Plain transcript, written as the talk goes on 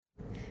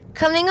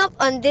Coming up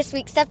on this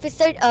week's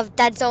episode of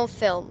Dad's on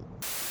Film.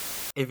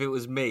 If it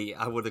was me,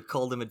 I would have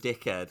called him a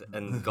dickhead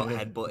and got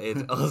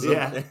headbutted or something.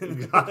 Yeah,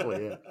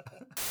 exactly, yeah.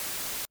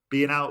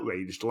 Being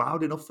outraged,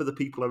 loud enough for the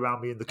people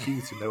around me in the queue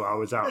to know I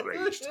was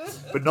outraged,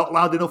 but not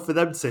loud enough for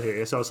them to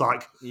hear. So I was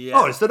like,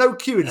 oh, is there no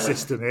queuing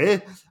system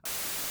here?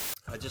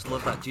 I just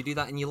love that. Do you do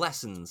that in your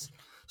lessons?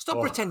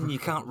 Stop pretending you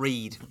can't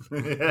read.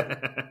 Yeah.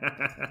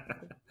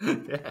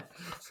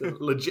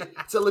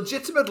 It's a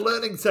legitimate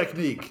learning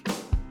technique.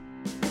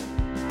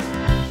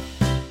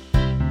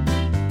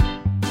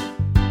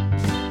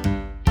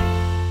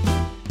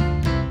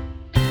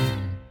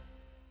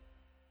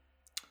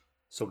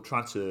 So I'm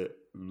trying to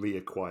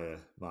reacquire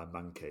my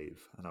man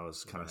cave, and I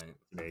was kind of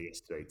there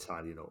yesterday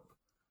tidying up.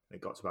 And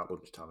it got to about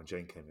lunchtime, and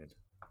Jane came in,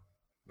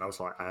 and I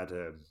was like, I had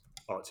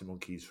Arctic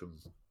Monkeys from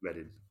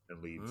Reading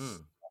and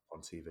Leeds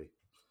on TV,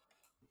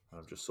 and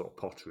I'm just sort of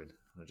pottering,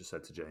 and I just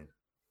said to Jane,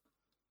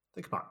 I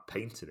think about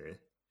painting it.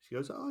 She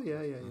goes, oh yeah,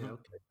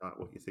 okay. Like,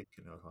 what are you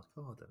thinking? I was like,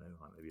 oh, I don't know,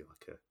 like maybe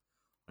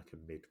like a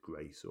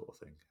mid-grey sort of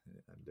thing.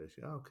 And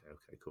she,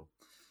 okay, cool.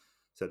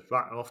 Said,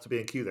 right, I'm off to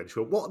B&Q then. She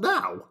went, what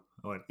now?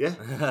 I went, yeah.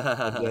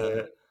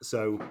 And,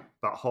 so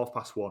about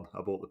 1:30,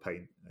 I bought the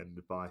paint,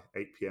 and by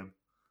 8 p.m,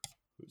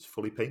 it was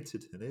fully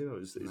painted. And it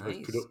was the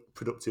most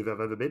productive I've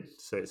ever been.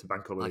 So it's a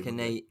bank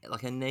holiday.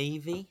 Like a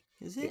navy,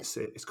 is it?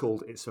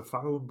 It's a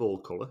Farrow and Ball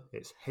colour.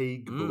 It's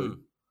Hague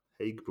blue.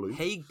 Hague blue.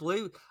 Hague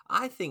blue.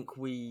 I think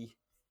did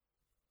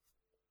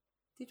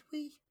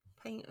we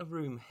paint a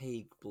room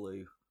Hague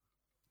blue?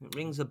 It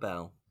rings a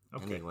bell.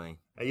 Okay. Anyway.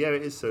 Yeah,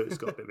 it is. So it's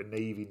got a bit of a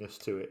naviness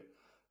to it.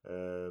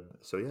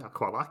 So yeah, I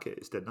quite like it.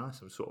 It's dead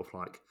nice. I'm sort of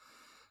like,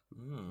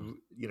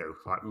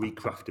 like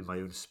recrafting my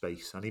own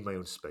space. I need my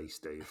own space,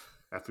 Dave.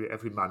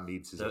 Every man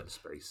needs his own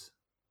space.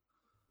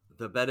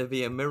 There better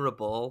be a mirror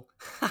ball.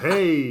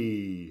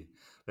 Hey,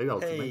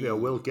 maybe I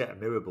will get a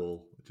mirror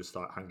ball, just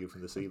like hanging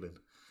from the ceiling.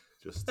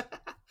 Just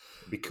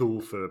be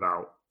cool for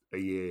about a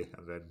year,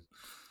 and then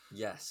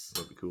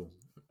it'll be cool.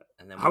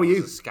 And then how are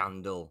you? A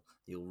scandal,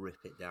 you'll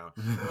rip it down.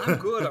 I'm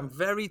good. I'm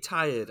very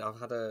tired. I've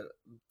had a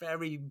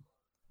very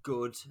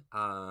good,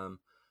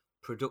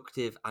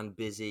 productive and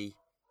busy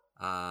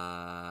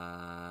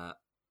bank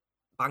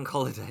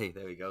holiday.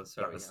 There we go.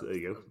 Sorry, there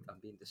you go. I'm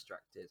being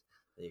distracted.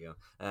 There you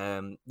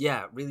go.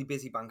 Yeah, really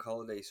busy bank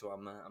holiday, so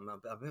I'm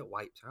a bit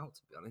wiped out,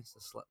 to be honest. I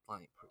slept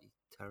like pretty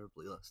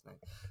terribly last night.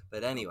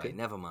 But anyway,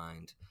 never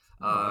mind.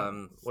 What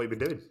have you been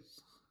doing?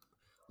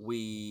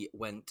 We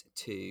went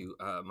to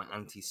my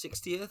auntie's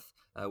 60th,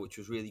 which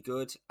was really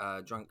good.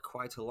 Drank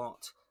quite a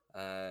lot,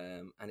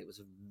 and it was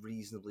a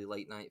reasonably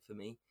late night for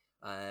me.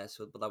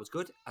 But that was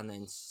good. And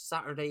then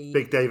Saturday,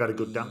 Big Dave had a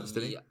good dance,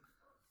 didn't he?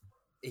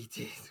 He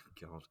did.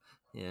 God,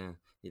 yeah,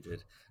 he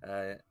did.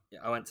 I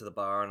went to the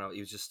bar, and he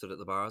was just stood at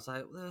the bar. I was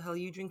like, "What the hell are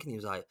you drinking?" He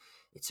was like,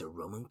 "It's a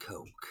rum and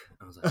coke."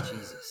 I was like,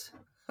 "Jesus,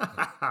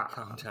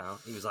 calm down."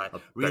 He was like,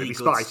 "Really good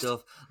spiced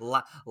stuff,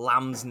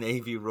 Lamb's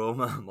Navy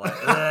rum." I'm like,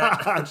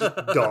 just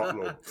dark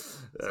rum.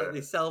 Like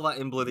they sell that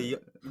in bloody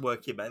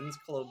working men's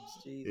clubs.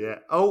 Jeez. Yeah.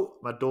 Oh,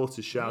 my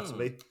daughter's shouting at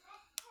me.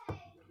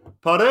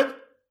 Pardon?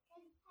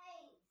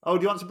 Oh,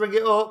 do you want to bring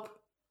it up?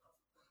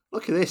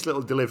 Look at this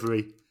little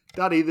delivery.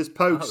 Daddy, there's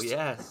post. Oh,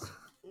 yes.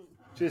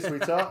 Cheers,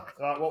 sweetheart.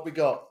 Right, what we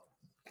got?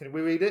 Can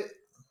we read it?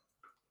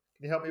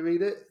 Can you help me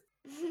read it?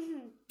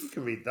 You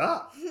can read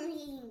that.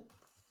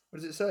 What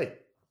does it say?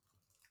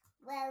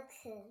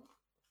 Welcome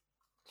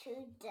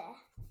to the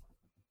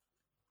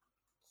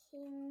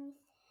King's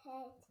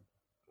Head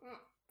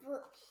at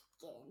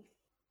Buxton.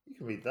 You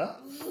can read that.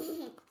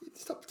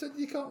 Stop pretending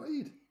you can't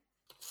read.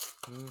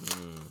 I was going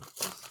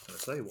to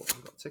say, what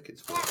we've got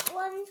tickets for. That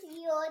one's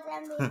yours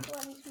and this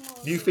one's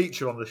mine. New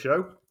feature on the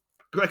show.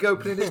 Greg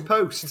opening his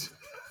post.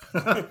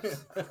 Take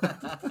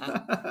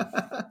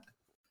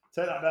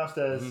that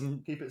downstairs.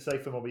 Keep it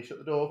safe for Mummy. Shut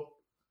the door.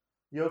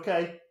 You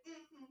okay?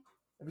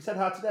 Have you said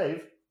hi to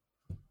Dave?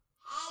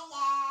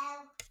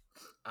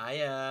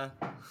 Hello.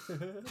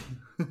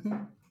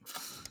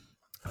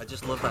 I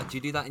just love that. Do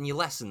you do that in your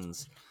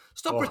lessons?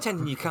 Stop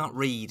pretending you can't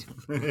read.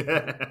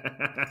 Yeah.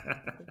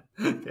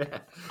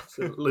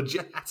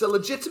 It's a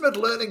legitimate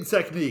learning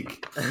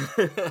technique.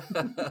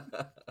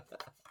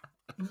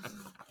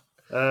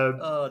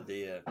 Oh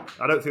dear.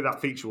 I don't think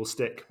that feature will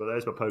stick, but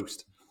there's my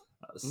post.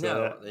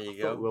 There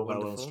you go. Will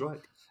Mel on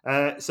strike.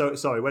 So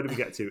sorry, where did we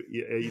get to?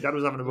 Your dad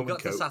was having a rum and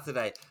coke. To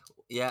Saturday.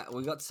 Yeah,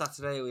 we got to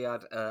Saturday. We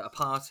had a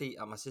party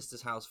at my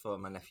sister's house for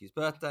my nephew's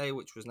birthday,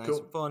 which was nice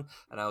and fun.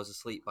 And I was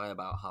asleep by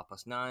about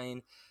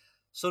 9:30.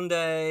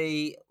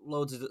 Sunday,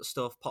 loads of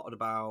stuff, potted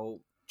about,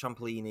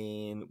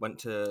 trampolining, went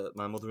to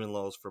my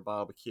mother-in-law's for a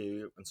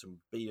barbecue and some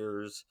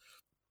beers,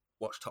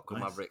 watched Top Gun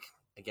Maverick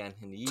again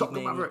in the evening. Top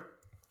Gun Maverick,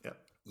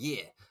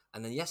 yeah.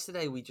 And then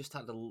yesterday we just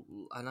had a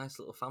nice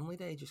little family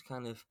day, just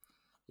kind of,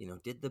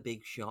 did the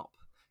big shop,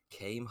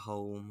 came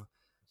home,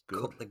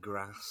 cut the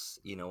grass,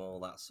 all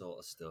that sort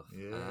of stuff.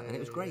 Yeah. And it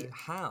was great.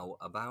 How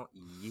about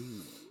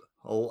you?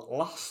 Well,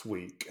 last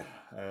week,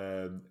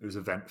 it was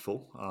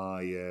eventful.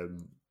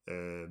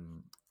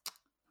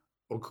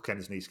 Uncle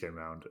Ken's niece came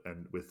round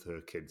and with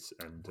her kids,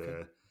 and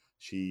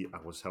I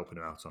was helping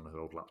her out on her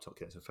old laptop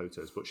getting some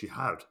photos, but she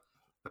had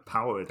a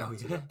power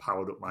adapter that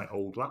powered up my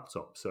old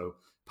laptop. So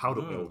powered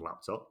up my old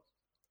laptop.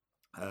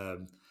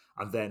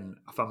 And then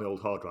I found my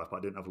old hard drive, but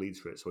I didn't have leads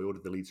for it. So I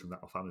ordered the leads from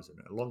that off Amazon.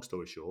 And long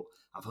story short,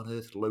 I've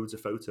unearthed loads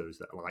of photos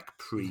that are like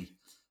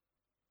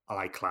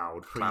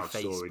iCloud, cloud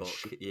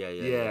storage.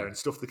 Yeah, and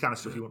stuff, the kind of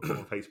stuff you wouldn't put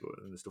on Facebook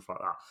and stuff like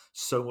that.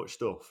 So much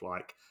stuff.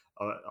 Like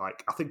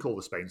I think all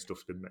the Spain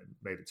stuff's been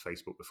made it to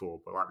Facebook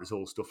before, but like there's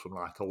all stuff from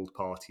like old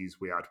parties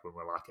we had when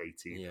we were like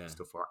 18 and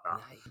stuff like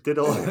that. Nice.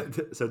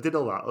 Did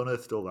all that,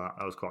 unearthed all that.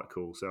 That was quite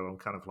cool. So I'm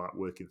kind of like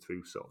working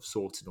through sort of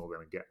sorting all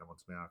them and getting them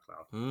onto my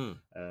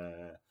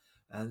iCloud.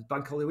 And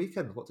Bank Holiday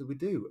weekend, what did we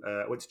do?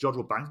 Went to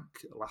Jodrell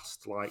Bank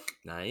last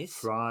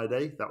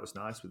Friday. That was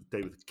nice, with the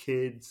day with the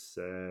kids.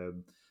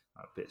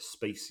 A bit of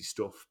spacey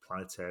stuff,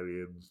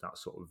 planetarium, that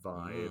sort of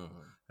vibe.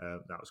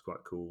 That was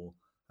quite cool.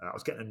 I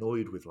was getting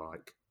annoyed with I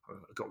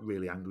got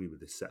really angry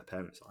with this set of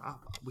parents.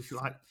 We feel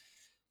like,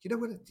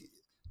 when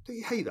don't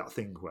you hate that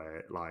thing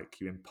where like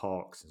you're in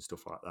parks and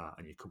stuff like that,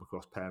 and you come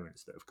across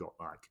parents that have got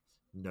like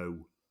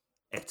no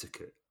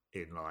etiquette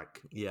in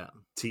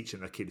teaching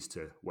their kids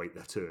to wait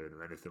their turn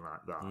or anything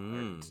like that.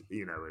 And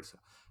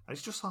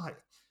it's just like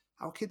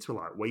our kids were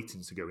like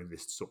waiting to go in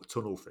this sort of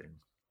tunnel thing,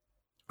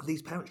 and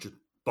these parents just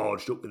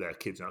barged up with their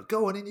kids and like,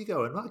 go on in you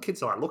go, and my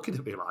kids are like looking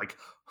at me like,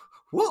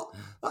 what?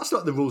 That's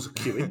not the rules of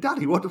queuing,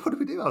 Daddy. What do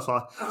we do? I was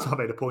like, so I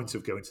made a point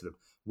of going to them.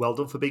 Well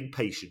done for being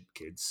patient,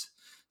 kids,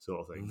 sort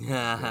of thing.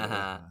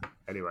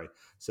 Anyway,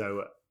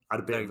 so I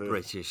had a bit very of a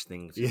British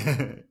thing.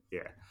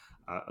 Yeah.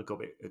 I got a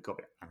bit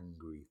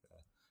angry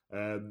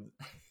there.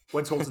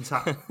 Went to Alton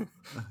Towers.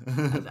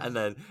 and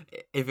then,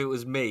 if it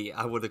was me,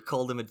 I would have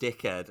called him a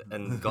dickhead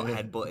and got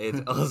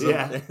headbutted or something.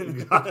 Yeah,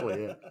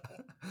 exactly, yeah.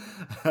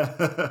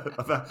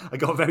 I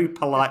got very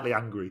politely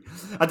angry.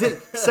 I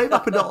did. Same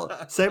happened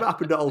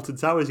at Alton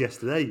Towers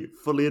yesterday,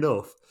 funnily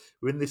enough.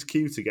 We're in this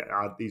queue to get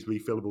these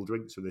refillable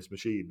drinks from this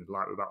machine, and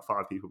we're about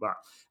 5 people back.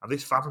 And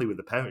this family with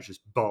the parents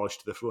just barged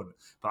to the front.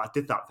 But I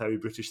did that very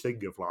British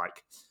thing of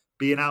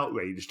being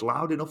outraged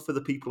loud enough for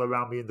the people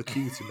around me in the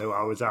queue to know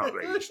I was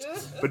outraged,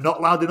 but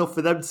not loud enough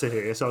for them to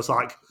hear. So I was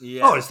like,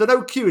 oh, is there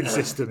no queuing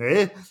system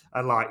here?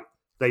 And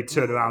they'd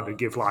turn around and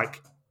give an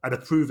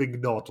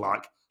approving nod,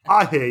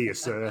 I hear you,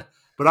 sir,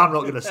 but I'm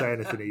not going to say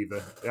anything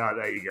either. Yeah,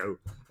 there you go.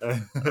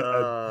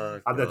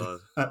 And then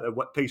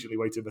patiently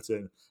waiting my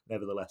turn,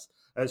 nevertheless.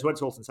 So went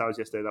to Alton Towers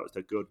yesterday. That was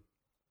dead good.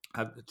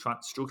 I'm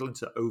struggling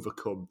to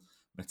overcome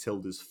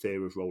Matilda's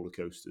fear of roller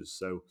coasters.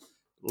 So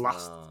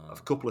a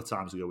couple of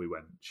times ago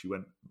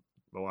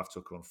my wife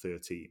took her on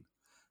 13,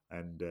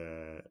 and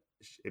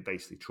it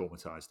basically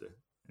traumatized her,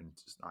 and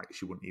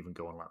she wouldn't even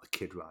go on the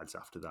kid rides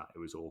after that. It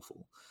was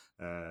awful.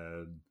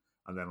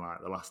 And then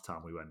the last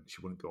time we went,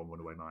 she wouldn't go on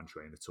Runaway Mine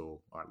Train at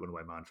all.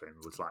 Runaway Mine Train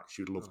was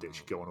she loved it.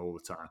 She'd go on all the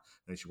time,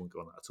 and then she wouldn't go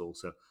on that at all.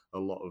 So a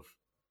lot of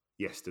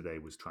yesterday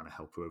was trying to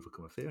help her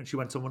overcome her fear, and she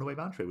went on Runaway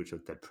Mine Train, which I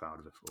was dead proud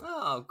of her for.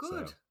 Oh,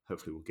 good. So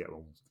hopefully we'll get her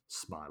on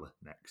Smiler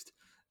next.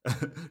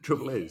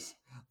 Trouble is,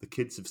 the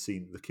kids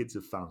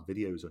have found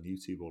videos on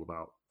YouTube all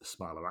about the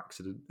Smiler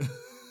accident.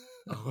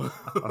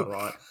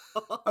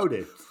 Oh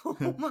dear.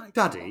 Oh my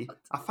Daddy, God.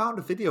 I found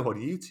a video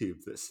on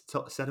YouTube that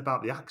said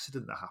about the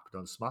accident that happened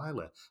on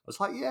Smiler. I was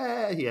like,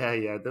 yeah,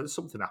 there was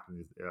something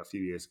happened a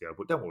few years ago,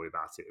 but don't worry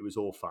about it, it was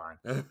all fine.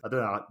 I don't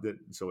know,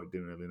 so I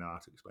didn't really know how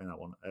to explain that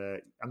one.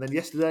 And then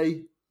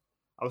yesterday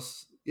I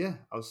was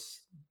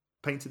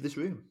painted this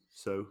room,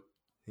 so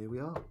here we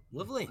are.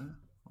 Lovely.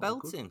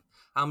 Belting. Good.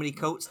 How many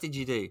coats did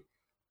you do?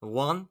 A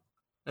 1?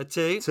 A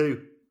 2?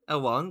 2. A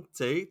 1,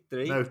 2,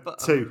 3? No, 2. Oh,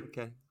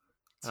 okay.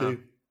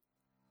 2.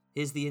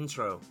 Here's the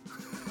intro.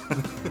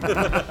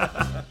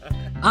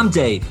 I'm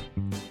Dave.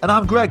 And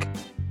I'm Greg.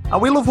 And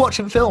we love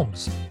watching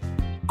films.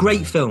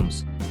 Great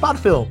films. Bad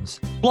films.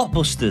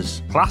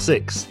 Blockbusters.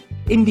 Classics.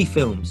 Indie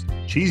films.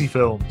 Cheesy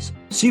films.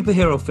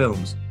 Superhero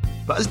films.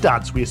 But as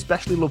dads, we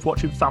especially love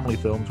watching family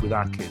films with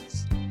our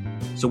kids.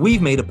 So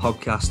we've made a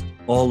podcast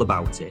all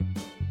about it.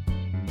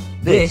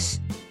 This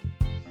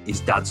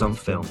is Dads on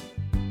Film.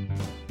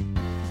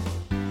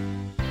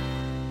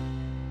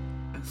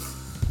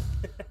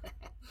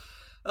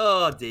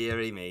 Oh,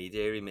 dearie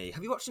me.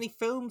 Have you watched any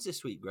films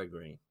this week,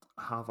 Gregory?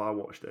 Have I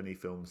watched any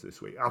films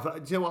this week?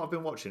 Do you know what I've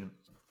been watching?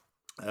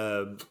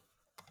 I've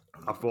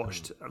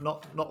watched,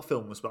 not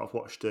films, but I've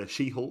watched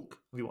She-Hulk.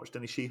 Have you watched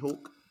any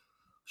She-Hulk?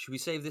 Should we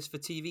save this for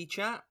TV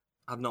chat?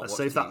 I've not watched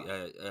save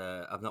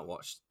that. I've not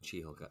watched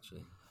She-Hulk,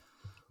 actually.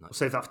 We'll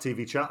save that for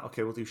TV chat.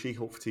 Okay, we'll do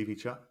She-Hulk for TV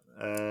chat.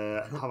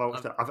 Have I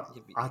watched that?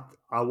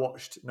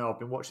 I've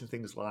been watching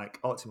things like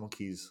Arctic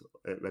Monkeys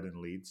at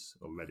Reading Leeds,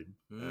 or Reading.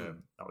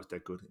 That was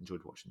dead good.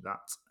 Enjoyed watching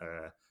that.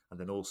 And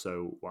then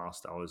also,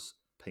 whilst I was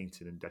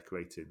painting and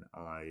decorating,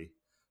 I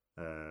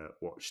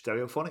watched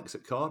Stereophonics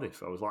at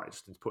Cardiff. I was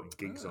just putting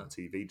gigs on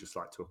TV, just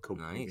to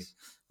accompany me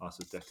whilst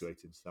I was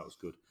decorating. So that was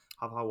good.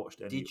 Have I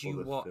watched any other films? Did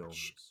you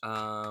watch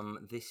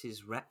This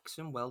Is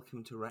Wrexham?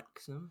 Welcome to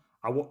Wrexham?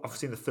 I've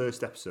seen the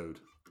first episode.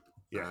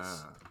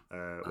 Yes.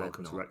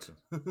 Welcome to Wrexham.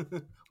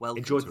 Welcome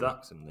Enjoyed to that.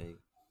 Wrexham,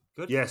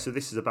 Good. Yeah, so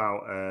this is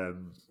about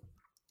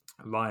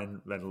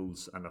Ryan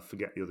Reynolds and I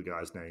forget the other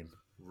guy's name.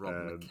 Rob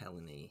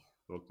McElhenney.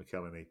 Rob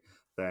McElhenney.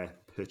 Their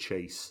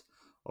purchase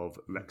of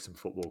Wrexham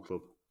Football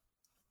Club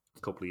a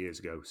couple of years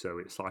ago. So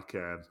it's like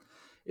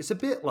it's a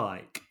bit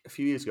like a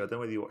few years ago. I don't know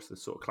whether you watched the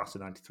sort of Class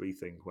of '93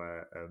 thing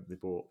where they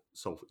bought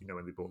Salford. You know,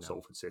 when they bought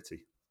Salford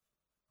City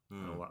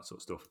and all that sort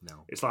of stuff.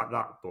 No, it's like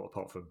that, but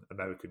apart from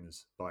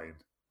Americans buying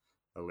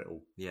a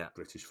little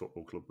British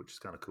football club, which is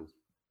kind of cool.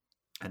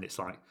 And it's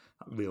like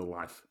real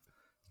life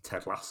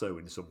Ted Lasso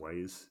in some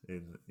ways,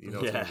 in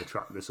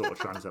the sort of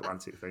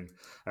transatlantic thing.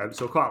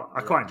 So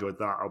I quite enjoyed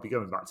that. I'll be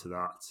going back to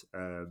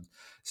that.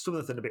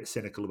 Something a bit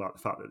cynical about the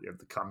fact that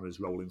the camera's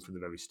rolling from the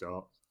very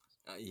start.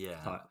 We're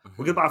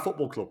going to buy a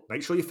football club.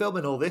 Make sure you're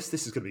filming all this.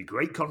 This is going to be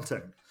great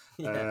content.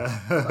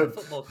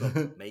 Football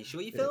club. Make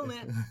sure you film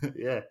it.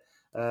 Yeah.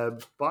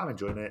 But I'm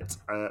enjoying it.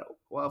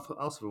 What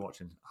else have I been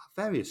watching?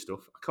 Various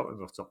stuff. I can't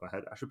remember off the top of my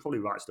head. I should probably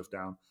write stuff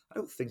down. I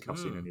don't think I've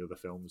seen any other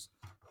films.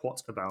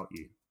 What about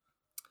you?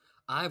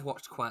 I've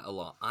watched quite a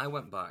lot. I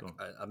went back.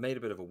 I made a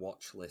bit of a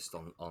watch list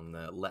on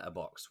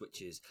Letterboxd,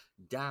 which is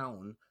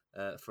down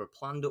for a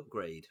planned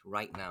upgrade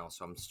right now.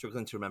 So I'm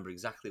struggling to remember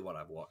exactly what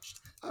I've watched.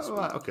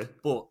 Right, okay.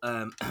 But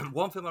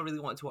one film I really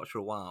wanted to watch for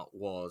a while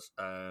was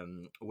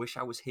Wish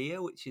I Was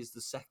Here, which is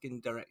the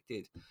second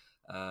directed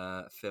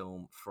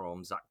film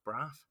from Zach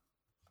Braff.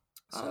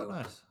 So,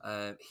 nice.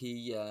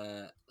 He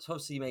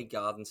obviously made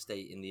Garden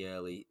State in the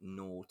early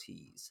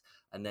noughties,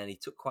 and then he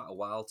took quite a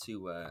while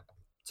to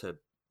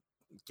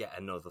get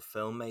another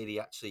film made.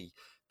 They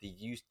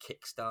used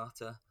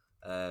Kickstarter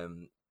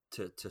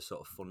to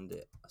sort of fund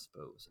it, I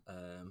suppose.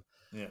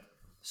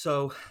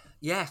 So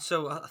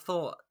I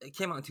thought it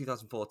came out in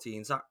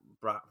 2014. Zach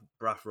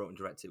Braff wrote and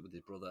directed it with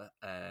his brother.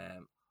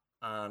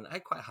 And I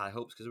had quite high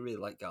hopes because I really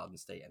like Garden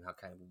State and how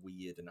kind of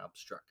weird and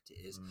abstract it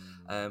is.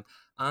 And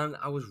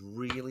I was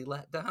really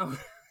let down.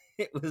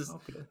 It was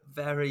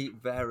very,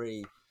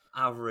 very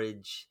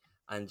average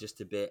and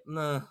just a bit,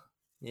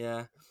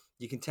 You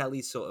can tell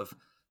he's sort of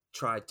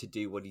tried to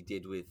do what he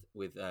did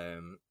with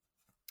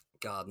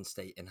Garden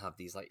State and have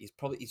these, like,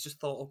 he's just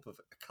thought up of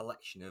a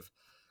collection of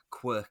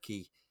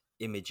quirky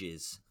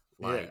images.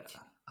 Like,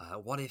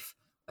 what if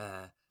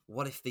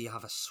they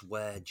have a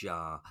swear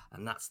jar,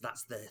 and that's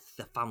the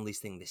family's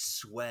thing, this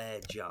swear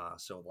jar.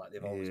 So like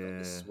they've always got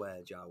this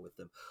swear jar with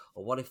them.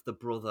 Or what if the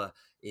brother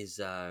is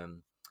I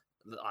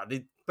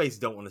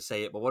basically don't want to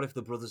say it, but what if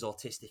the brother's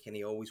autistic and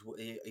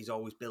he's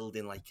always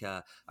building like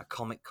a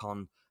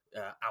Comic-Con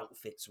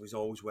outfit, so he's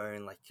always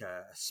wearing like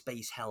a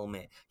space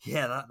helmet.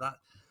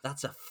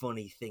 That's a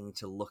funny thing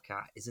to look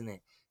at, isn't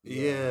it?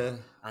 Yeah.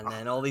 And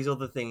then all these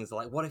other things,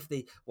 like what if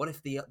they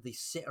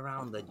sit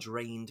around the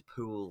drained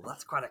pool?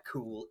 That's quite a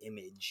cool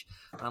image.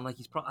 And I'm like,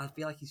 I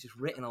feel like he's just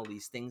written all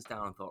these things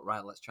down and thought,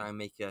 right, let's try and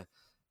make a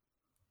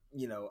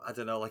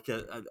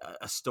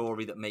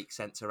story that makes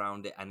sense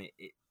around it, and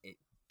it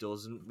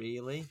doesn't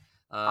really.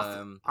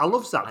 I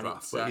love Zach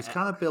Braff, but he's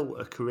kind of built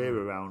a career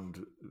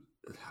around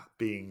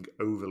being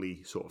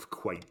overly sort of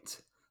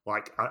quaint.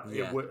 Like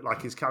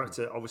like his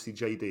character, obviously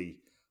JD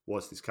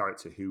was this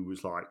character who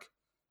was like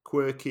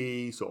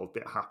quirky, sort of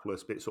bit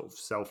hapless, bit sort of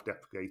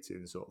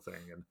self-deprecating sort of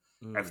thing, and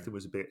everything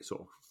was a bit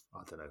sort of,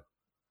 I don't know,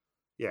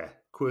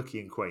 quirky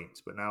and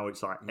quaint. But now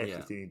it's like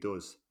everything he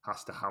does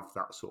has to have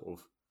that sort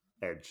of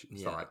edge.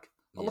 It's like,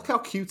 look how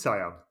cute I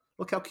am.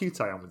 Look how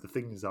cute I am with the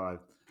things my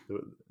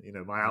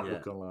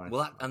outlook online.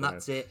 Well,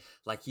 that's it.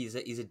 Like he's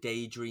a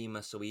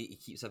daydreamer, so he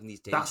keeps having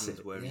these daydreams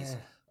where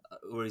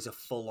he's a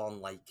full-on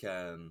like.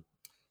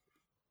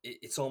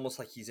 It's almost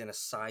like he's in a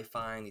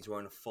sci-fi and he's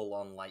wearing a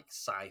full-on like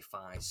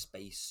sci-fi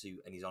space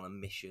suit and he's on a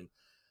mission.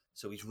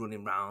 So he's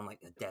running around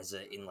like the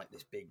desert in like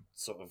this big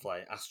sort of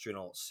like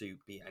astronaut suit,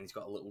 and he's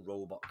got a little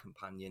robot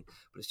companion,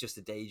 but it's just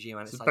a daydream.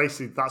 And it's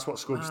basically that's what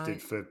Scrubs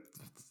did for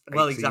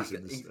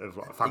seasons of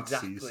like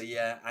fantasies. Exactly,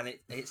 yeah. And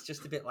it's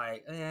just a bit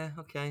like,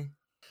 okay.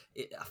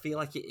 I feel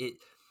like it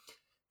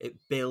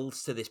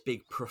builds to this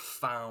big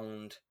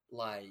profound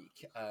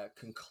like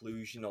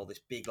conclusion, or this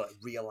big like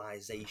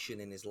realization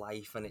in his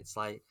life, and it's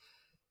like,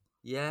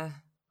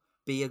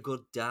 be a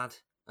good dad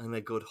and a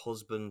good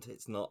husband.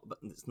 It's not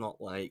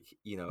like,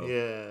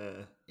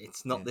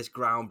 it's not this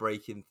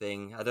groundbreaking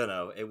thing. I don't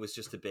know, it was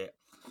just a bit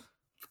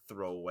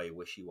throwaway,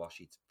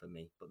 wishy-washy for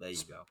me, but there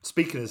you go.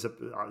 Speaking of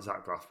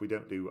Zach Braff, we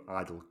don't do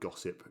idle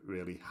gossip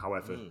really.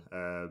 However,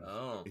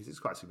 it is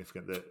quite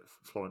significant that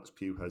Florence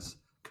Pugh has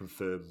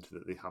confirmed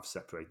that they have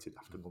separated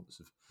after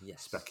months of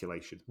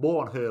speculation.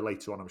 More on her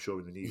later on, I'm sure,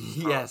 in the news.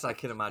 Yes, I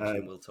can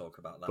imagine we'll talk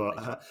about that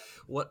later.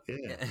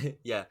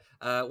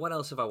 What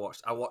else have I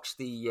watched? I watched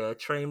the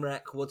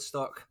Trainwreck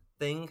Woodstock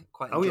thing.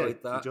 Quite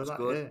enjoyed that. It was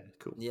good. Yeah,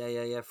 cool.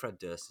 Yeah. Fred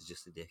Durst is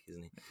just a dick,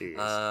 isn't he? He is.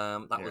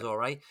 That was all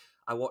right.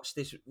 I watched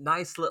this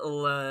nice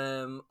little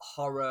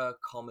horror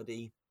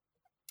comedy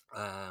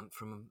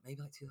from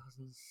maybe like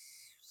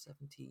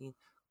 2017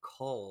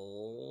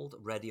 called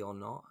Ready or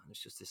Not. And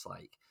it's just this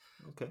like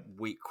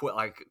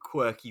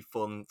quirky,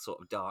 fun sort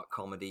of dark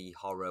comedy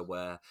horror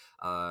where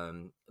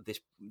this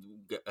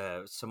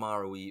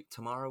Samara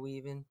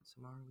Weaving,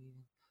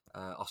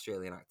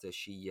 Australian actor.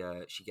 She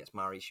gets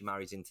married. She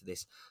marries into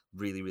this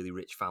really, really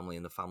rich family,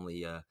 and the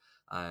family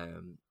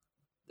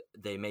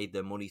they made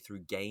their money through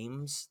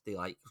games. They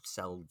like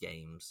sell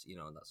games, you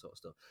know, and that sort of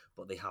stuff.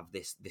 But they have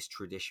this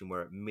tradition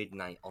where at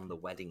midnight on the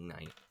wedding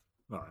night,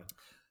 Right.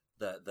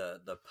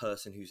 the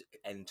person who's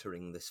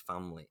entering this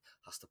family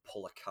has to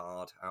pull a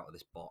card out of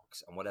this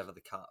box, and whatever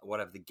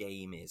the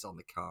game is on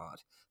the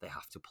card, they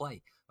have to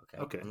play.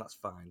 Okay, and that's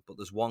fine. But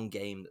there's one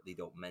game that they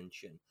don't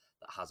mention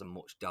that has a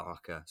much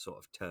darker sort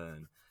of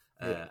turn.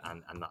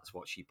 And that's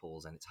what she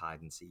pulls, and it's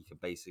hide and seek. And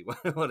basically,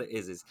 what it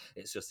is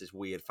it's just this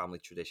weird family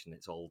tradition.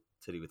 It's all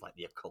to do with like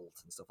the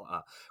occult and stuff like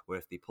that. Where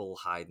if they pull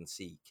hide and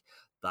seek,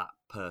 that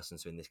person,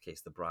 so in this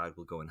case, the bride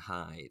will go and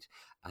hide,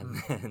 and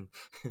then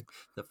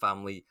the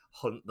family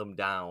hunt them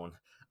down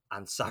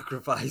and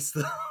sacrifice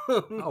them.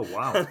 Oh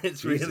wow! And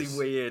it's Jesus. really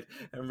weird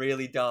and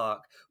really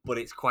dark, but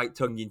it's quite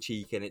tongue in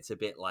cheek, and it's a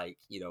bit like,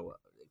 you know,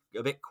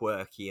 a bit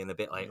quirky and a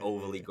bit like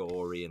overly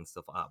gory and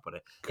stuff like that.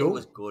 But it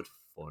was good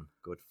fun.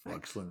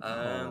 Excellent.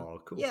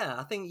 Cool. Yeah,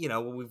 I think, you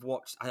know,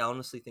 I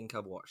honestly think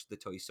I've watched the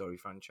Toy Story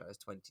franchise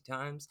 20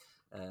 times.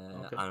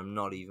 And I'm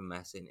not even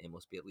messing. It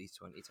must be at least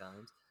 20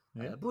 times.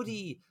 Yeah.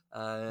 Buddy.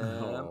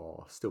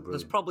 Still brilliant.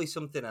 There's probably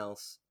something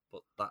else,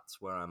 but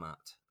that's where I'm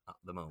at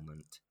the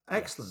moment.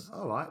 Excellent. Yes.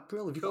 All right.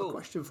 Brilliant. Have you got a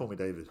question for me,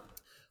 David?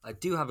 I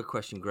do have a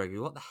question, Gregory.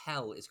 What the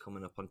hell is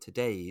coming up on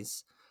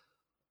today's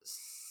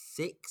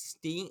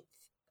 16th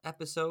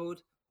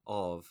episode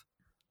of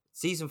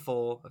Season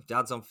 4 of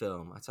Dad's on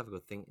Film? Let's have a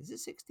good think. Is it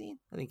 16?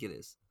 I think it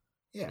is.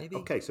 Yeah. Maybe.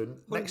 Okay. So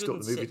next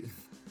up, the movie. 106th.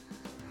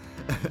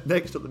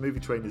 Next up, the movie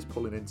train is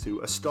pulling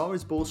into A Star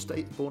Is Born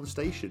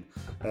station,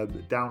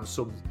 down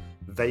some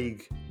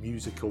vague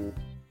musical.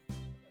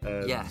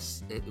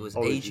 Yes, it was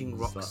origins, Aging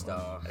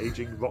Rockstar.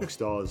 Aging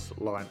Rockstars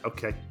line.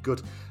 Okay,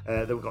 good.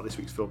 Then we've got this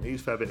week's film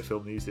news. Fair bit of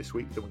film news this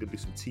week. Then we're going to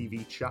do some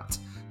TV chat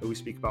where we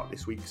speak about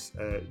this week's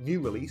new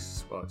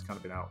release. Well, it's kind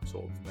of been out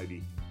sort of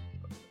maybe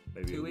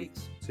 2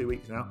 weeks. 2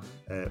 weeks now,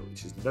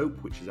 which is Nope,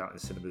 which is out in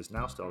cinemas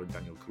now, starring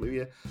Daniel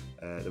Kaluuya.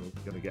 Then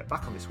we're going to get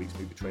back on this week's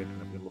movie train,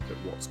 and then we're going to look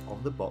at what's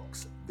on the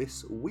box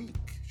this week.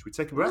 Should we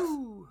take a breath?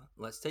 Ooh,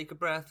 let's take a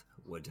breath.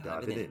 We're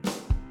diving in.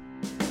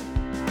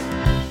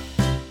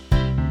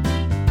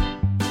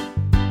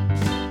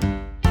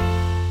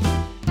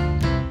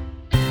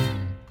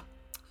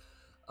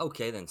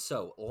 Okay then,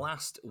 so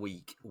last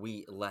week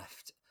we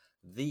left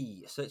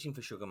the Searching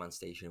for Sugar Man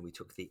station, and we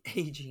took the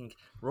Aging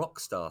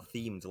Rockstar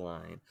themed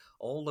line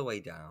all the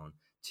way down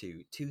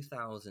to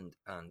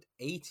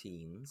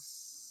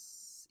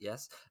 2018's,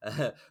 yes,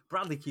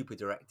 Bradley Cooper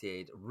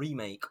directed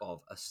remake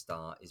of A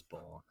Star Is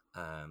Born.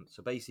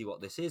 So basically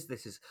what this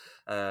is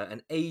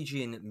an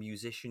aging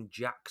musician,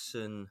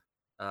 Jackson.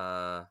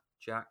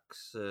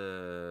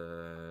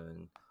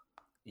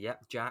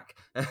 Yep, Jack.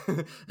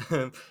 So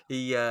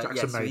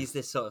he's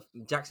this sort of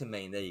Jackson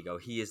Maine. There you go.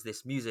 He is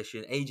this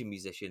musician, aging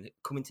musician,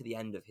 coming to the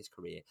end of his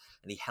career,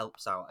 and he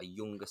helps out a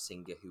younger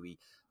singer who he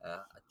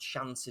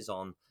chances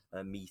on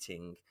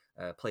meeting,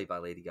 played by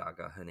Lady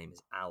Gaga. Her name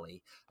is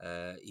Ali.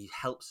 He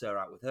helps her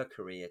out with her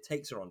career,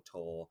 takes her on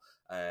tour,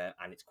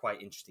 and it's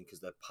quite interesting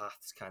because their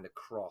paths kind of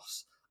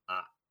cross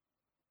at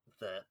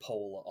the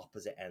polar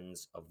opposite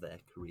ends of their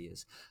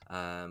careers.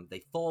 They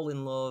fall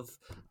in love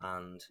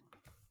and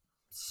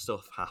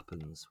stuff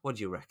happens. What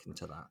do you reckon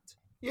to that?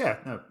 Yeah,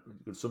 no,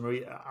 good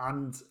summary.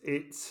 And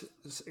it's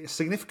a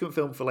significant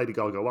film for Lady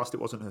Gaga. Whilst it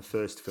wasn't her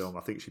first film, I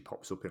think she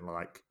pops up in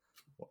like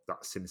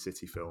that Sin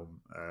City film,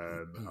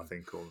 I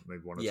think, or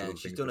maybe one or two other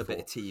things. Yeah, she's done before. A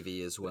bit of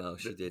TV as well.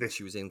 She did.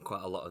 She was in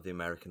quite a lot of the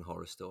American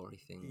Horror Story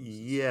things.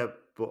 Yeah,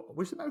 but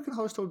was the American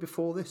Horror Story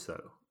before this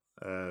though?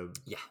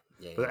 Yeah.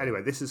 But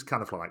anyway, this is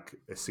kind of like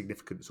a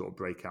significant sort of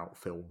breakout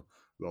film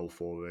role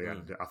for her,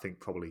 and I think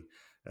probably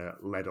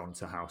led on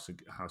to House of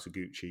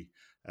Gucci,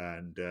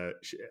 and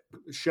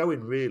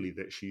showing really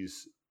that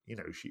she's, you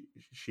know,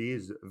 she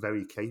is a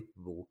very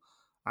capable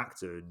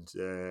actor, and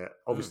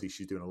obviously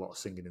she's doing a lot of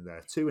singing in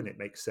there too, and it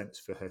makes sense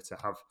for her to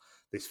have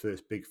this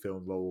first big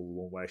film role,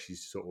 one where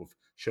she's sort of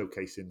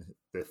showcasing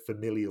the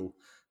familial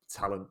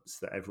talents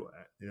that everyone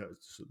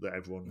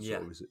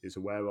sort of is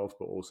aware of,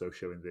 but also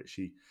showing that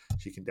she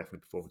can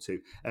definitely perform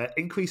too.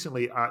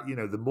 Increasingly,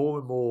 the more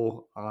and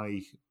more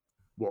I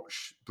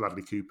watch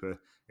Bradley Cooper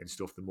and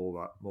stuff, the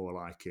more I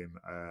like him.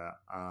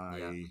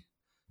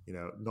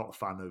 Not a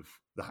fan of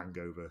The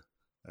Hangover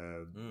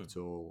at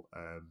all,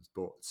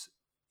 but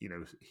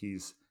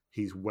he's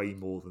way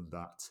more than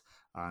that,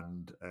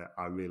 and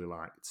I really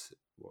liked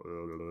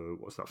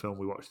what's that film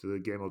we watched, the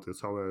Guillermo del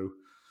Toro.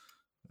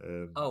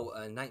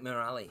 Nightmare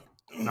Alley.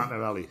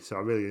 Nightmare Alley. So I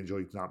really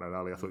enjoyed Nightmare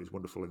Alley. I thought he was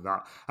wonderful in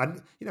that, and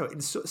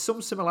in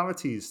some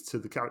similarities to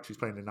the character he's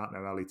playing in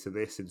Nightmare Alley to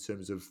this, in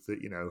terms of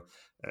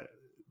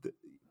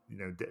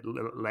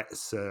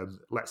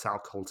lets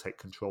alcohol take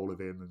control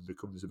of him and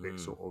becomes a bit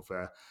sort of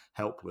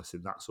helpless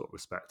in that sort of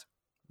respect.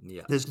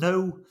 Yeah,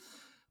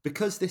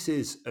 because this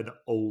is an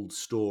old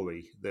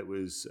story that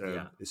was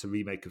it's a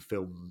remake of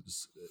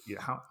films.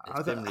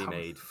 It's been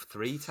remade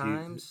 3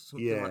 times,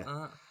 something like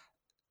that.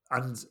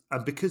 And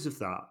because of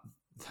that,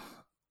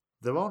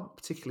 there aren't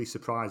particularly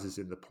surprises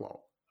in the plot.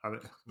 I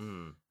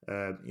mean,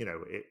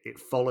 it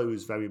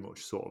follows very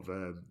much sort of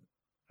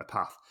a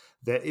path.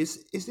 There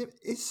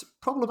it's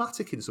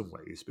problematic in some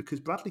ways because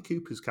Bradley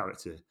Cooper's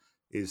character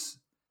is,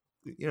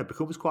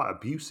 becomes quite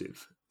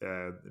abusive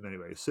in many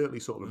ways. Certainly,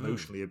 sort of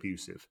emotionally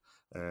abusive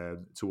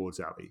towards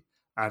Ellie,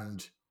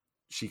 and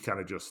she kind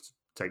of just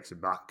takes him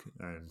back,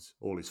 and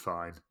all is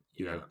fine.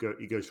 He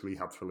goes to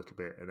rehab for a little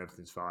bit, and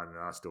everything's fine, and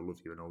I still love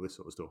you, and all this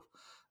sort of stuff.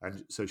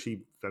 And so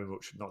she very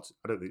much not.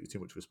 I don't think it's too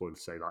much of a spoiler to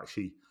say like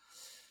she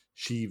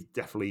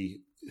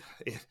definitely.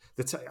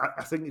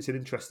 I think it's an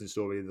interesting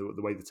story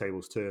the way the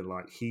tables turn.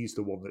 Like he's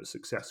the one that's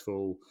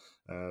successful.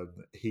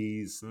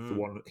 He's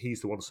the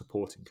one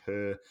supporting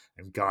her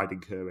and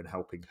guiding her and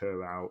helping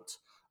her out.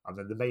 And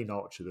then the main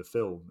arch of the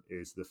film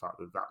is the fact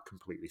that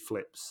completely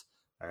flips,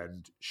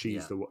 and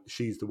she's the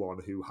one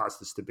who has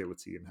the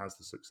stability and has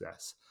the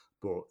success,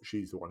 but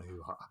she's the one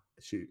who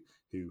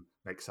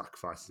makes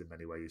sacrifices in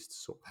many ways to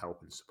sort of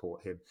help and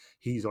support him.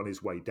 He's on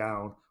his way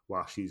down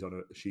while she's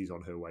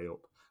on her way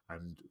up.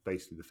 And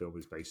basically, the film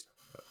is based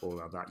all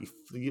around that.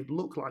 You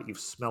look like you've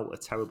smelt a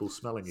terrible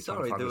smell, and you're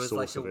trying to find the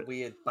source of it. There was like a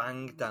weird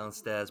bang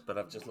downstairs, but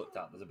I've just looked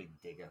out. There's a big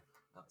digger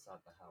outside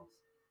the house.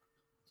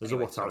 There's a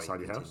what outside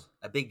your house?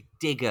 A big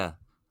digger.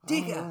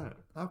 Digger. Oh,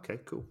 right. Okay,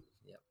 cool.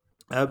 Yeah.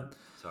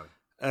 Sorry.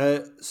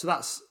 So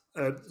that's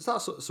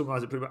sort of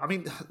summarise it pretty much. I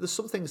mean, there's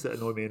some things that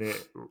annoy me in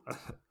it,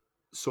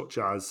 such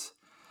as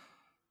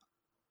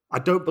I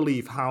don't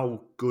believe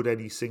how good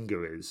any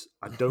singer is.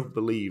 I don't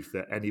believe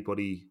that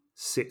anybody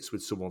sits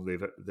with someone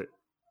that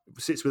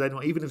sits with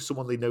anyone, even if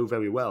someone they know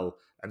very well,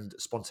 and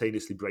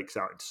spontaneously breaks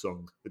out into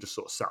song. They just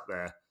sort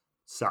of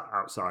sat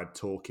outside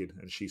talking,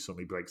 and she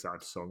suddenly breaks out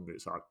into song.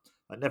 It's like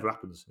that never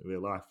happens in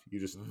real life. You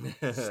just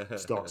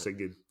start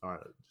singing.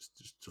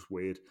 Just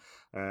weird.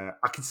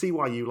 I can see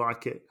why you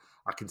like it.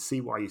 I can see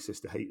why your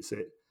sister hates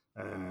it.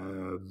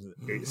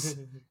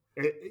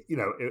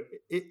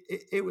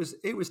 It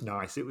was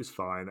nice. It was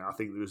fine. I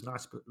think there was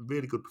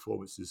really good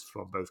performances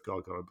from both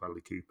Gaga and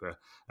Bradley Cooper.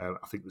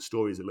 I think the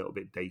story is a little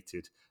bit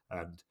dated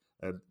and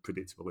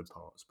predictable in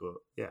parts, but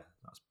yeah,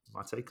 that's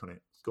my take on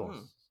it. Go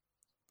on.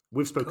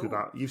 You've spoken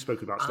about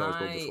Star Is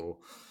Born before.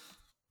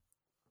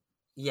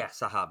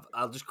 Yes, I have.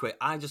 I'll just quit.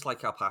 I just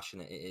like how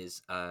passionate it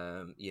is.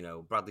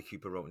 Bradley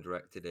Cooper wrote and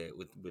directed it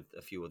with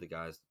a few other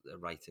guys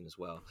writing as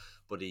well.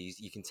 But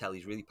you can tell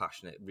he's really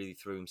passionate, really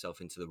threw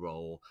himself into the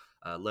role,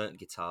 learnt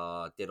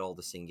guitar, did all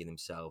the singing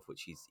himself,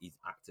 which he's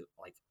acted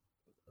like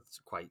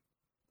quite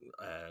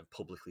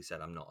publicly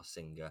said, I'm not a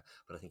singer,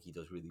 but I think he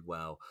does really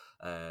well.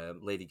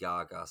 Lady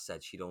Gaga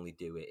said she'd only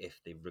do it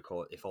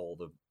if all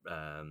the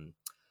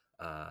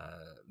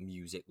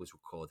music was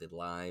recorded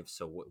live,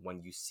 so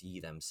when you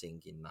see them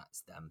singing,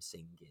 that's them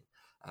singing,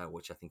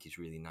 which I think is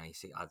really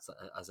nice. It adds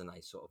a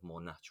nice sort of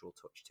more natural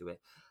touch to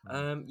it.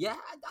 I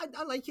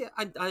like it.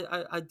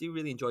 I do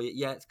really enjoy it.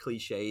 Yeah, it's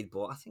cliched,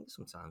 but I think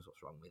sometimes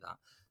what's wrong with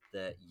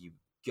that you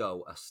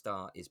go, A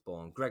Star Is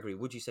Born. Gregory,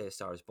 would you say A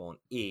Star Is Born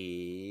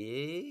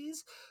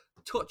is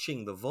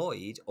Touching the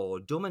Void or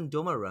Dumb and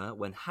Dumberer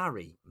When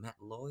Harry Met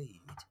Lloyd?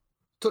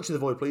 Touching the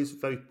Void, please.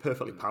 Very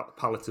perfectly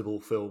palatable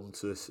film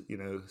to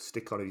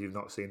stick on if you've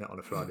not seen it on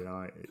a Friday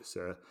night. It's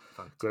a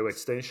great way to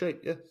stay in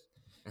shape. Yeah,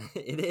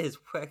 it is.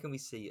 Where can we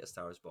see A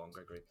Star Is Born,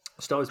 Gregory?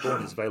 A Star Is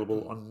Born is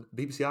available on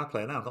BBC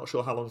iPlayer now. I'm not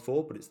sure how long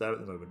for, but it's there at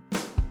the moment.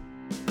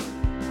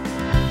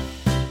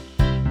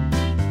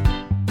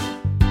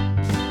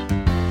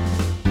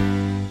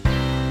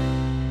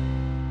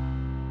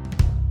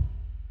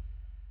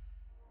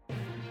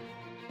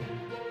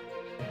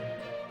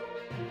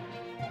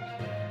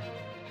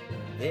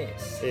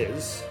 This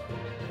is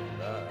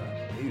the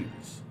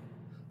news.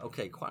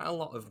 Okay, quite a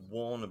lot of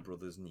Warner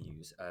Brothers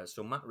news.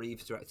 So Matt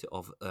Reeves, director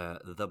of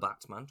The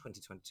Batman,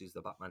 2022's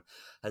The Batman,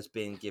 has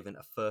been given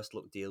a first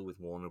look deal with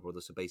Warner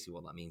Brothers. So basically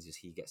what that means is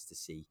he gets to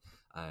see,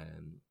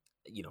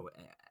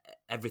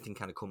 everything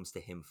kind of comes to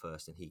him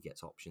first and he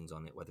gets options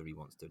on it, whether he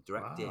wants to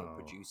direct it,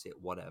 produce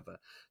it, whatever.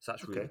 So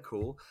that's really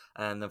cool.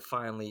 And then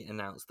finally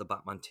announced The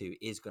Batman 2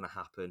 is going to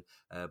happen,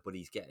 but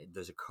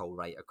there's a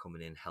co-writer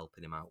coming in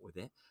helping him out with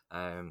it.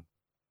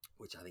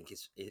 Which I think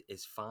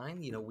is fine.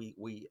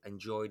 We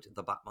enjoyed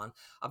The Batman.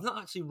 I've not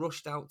actually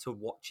rushed out to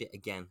watch it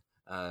again.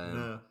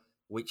 No.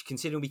 Which,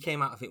 considering we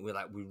came out, I think we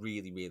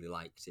really, really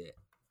liked it.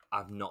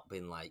 I've not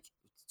been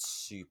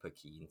super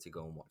keen to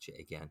go and watch it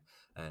again.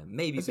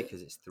 Maybe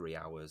because it's 3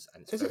 hours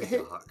and it's very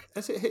dark.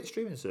 Has it hit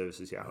streaming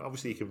services yet?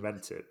 Obviously, you can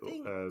rent it. But,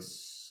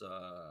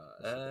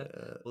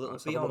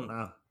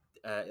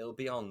 it'll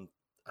be on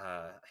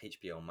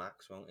HBO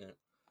Max, won't it?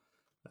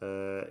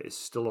 It's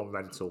still on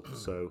rental,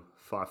 so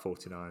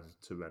 $5.49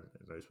 to rent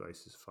in most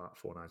places,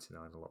 $4.99 in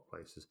a lot of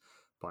places.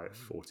 Buy it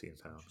for £14.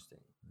 Interesting.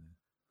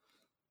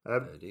 I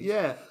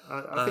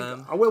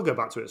think I will go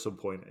back to it at some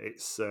point.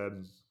 It's I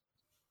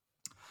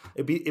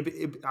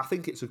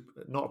think it's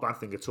not a bad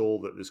thing at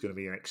all that there's going to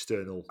be an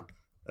external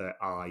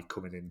eye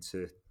coming in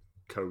to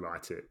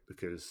co-write it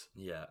because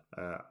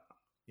I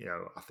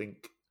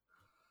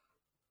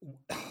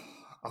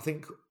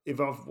think if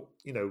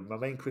my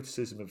main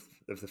criticism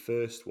of the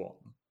first one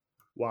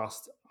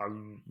whilst I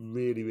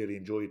really, really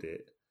enjoyed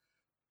it,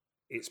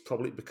 it's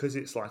probably because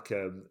it's like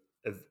a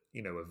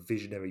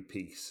visionary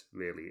piece.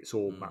 Really, it's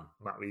all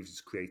Matt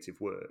Reeves' creative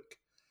work.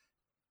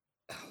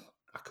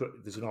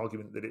 There's an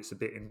argument that it's a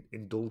bit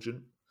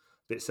indulgent,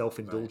 a bit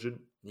self-indulgent.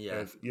 Right.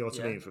 Yeah, you know what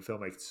I mean, for a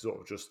filmmaker to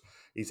sort of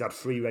he's had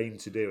free reign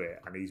to do it,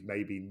 and he's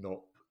maybe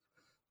not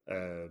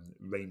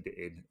reined it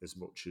in as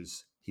much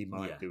as he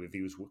might do if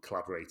he was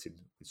collaborating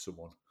with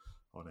someone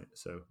on it.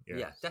 So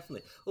yeah,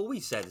 definitely. Well, we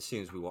said as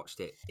soon as we watched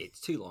it,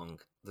 it's too long.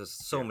 There's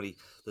so many.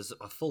 There's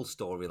a full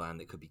storyline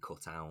that could be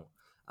cut out.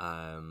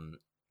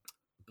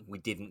 We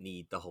didn't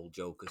need the whole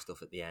Joker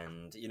stuff at the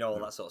end, all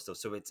that sort of stuff.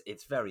 So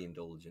it's very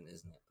indulgent,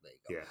 isn't it? There you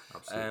go. Yeah,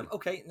 absolutely.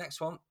 Okay,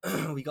 next one.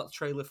 We got the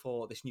trailer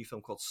for this new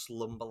film called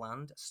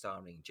Slumberland,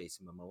 starring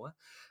Jason Momoa.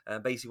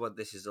 Basically, what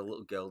this is, a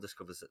little girl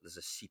discovers that there's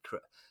a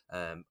secret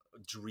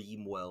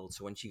dream world.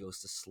 So when she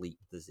goes to sleep,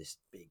 there's this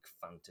big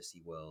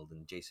fantasy world,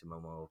 and Jason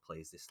Momoa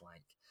plays this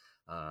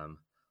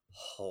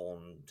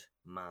horned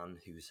man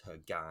who's her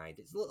guide.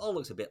 It all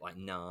looks a bit like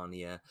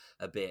Narnia,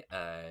 a bit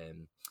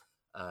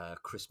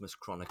Christmas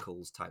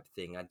Chronicles type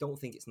thing. I don't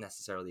think it's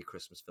necessarily a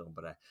Christmas film,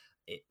 but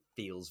it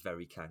feels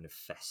very kind of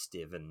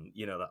festive and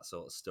that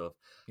sort of stuff.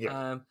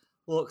 Yeah.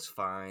 Looks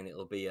fine.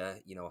 It'll be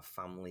a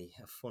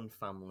fun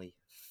family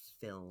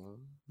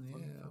film.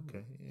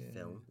 Okay. Yeah.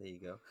 Film. There you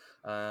go.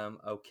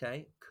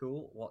 Okay,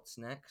 cool. What's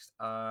next?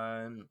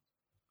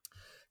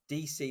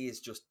 DC is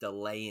just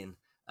delaying.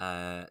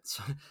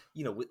 So,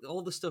 with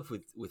all the stuff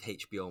with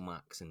HBO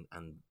Max and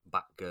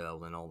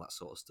Batgirl and all that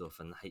sort of stuff,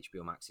 and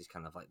HBO Max is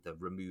kind of like they're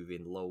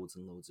removing loads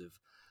and loads of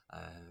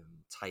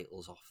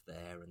titles off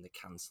there, and they're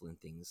cancelling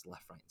things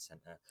left, right, and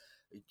centre.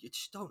 You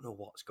just don't know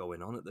what's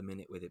going on at the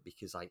minute with it,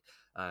 because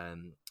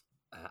Aquaman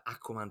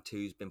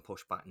 2's been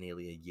pushed back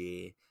nearly a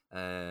year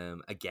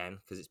again,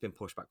 because it's been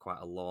pushed back quite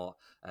a lot.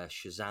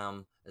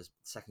 Second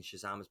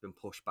Shazam has been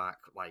pushed back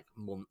like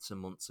months and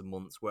months and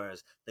months,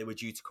 whereas they were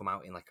due to come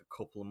out in like a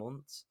couple of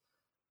months.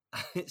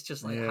 It's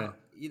just like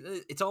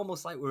it's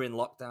almost like we're in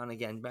lockdown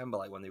again. Remember,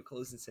 like when they were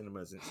closing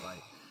cinemas, and it's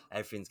like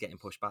everything's getting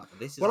pushed back. But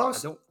this is I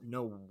don't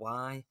know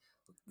why.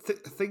 I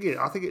think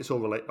it's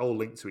all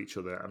linked to each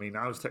other. I mean,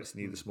 I was texting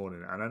you this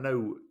morning, and I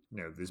know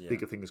there's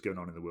bigger things going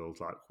on in the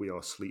world. Like we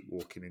are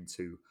sleepwalking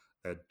into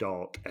a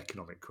dark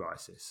economic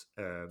crisis.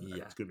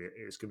 It's going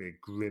to be a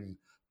grim,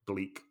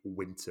 bleak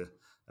winter.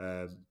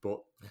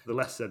 But the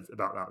less said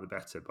about that, the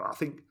better. But I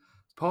think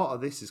part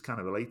of this is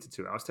kind of related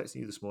to it. I was texting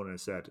you this morning and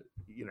said,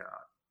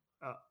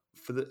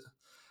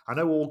 I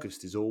know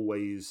August is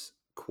always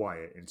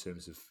quiet in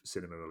terms of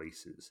cinema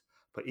releases,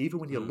 but even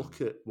when you look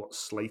at what's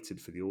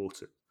slated for the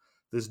autumn,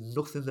 there's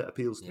nothing that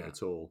appeals to me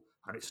at all,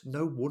 and it's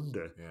no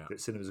wonder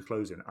that cinemas are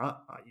closing.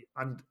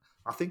 And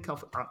I think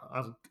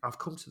I've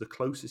come to the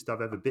closest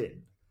I've ever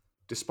been,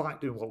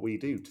 despite doing what we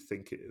do, to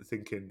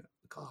thinking,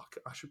 God,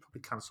 I should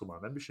probably cancel my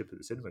membership at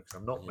the cinema because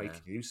I'm not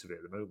making use of it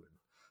at the moment.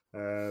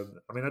 I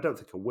mean, I don't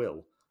think I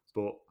will,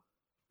 but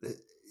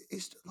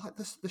it's like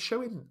they're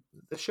showing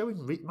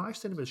my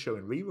cinema's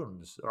showing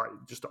reruns, like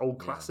just old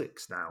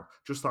classics now,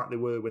 just like they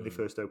were when they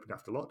first opened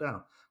after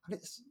lockdown, and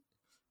it's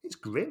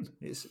grim.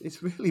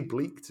 It's really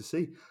bleak to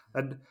see,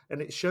 and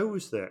it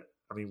shows that.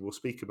 I mean, we'll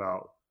speak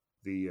about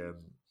the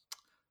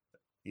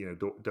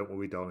Don't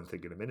Worry Darling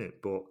thing in a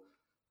minute, but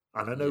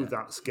and I know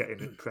that's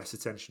getting press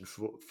attention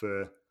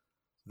for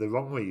the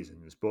wrong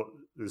reasons, but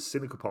there's a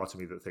cynical part of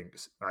me that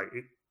thinks like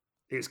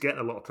it's getting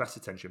a lot of press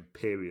attention,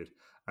 period.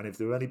 And if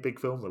there are any big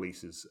film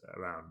releases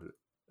around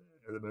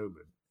at the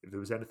moment, if there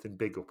was anything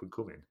big up and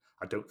coming,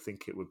 I don't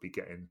think it would be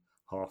getting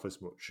half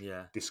as much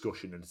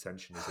discussion and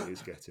attention as it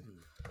is getting.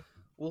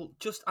 Well,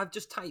 I've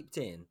just typed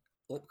in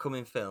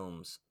upcoming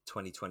films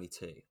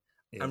 2022.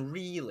 Yeah. And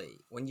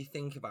really, when you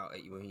think about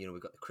it,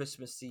 we've got the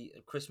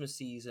Christmas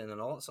season and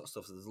all that sort of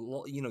stuff. So there's a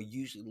lot,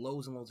 usually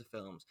loads and loads of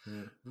films.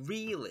 Yeah.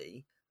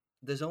 Really,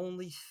 there's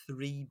only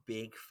 3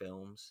 big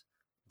films.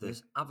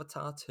 There's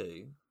Avatar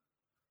 2,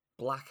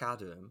 Black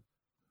Adam,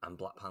 and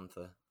Black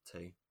Panther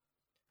 2.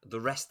 The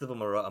rest of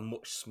them are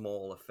much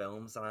smaller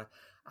films, and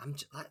I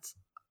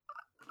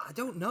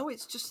don't know.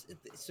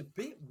 It's a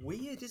bit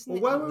weird, isn't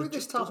it? Well, where were we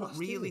this time last year?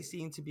 Doesn't really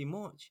seem to be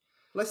much.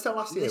 Let's tell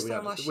last year. We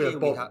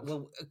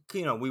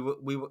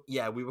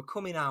were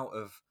coming out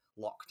of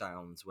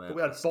lockdowns where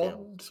we had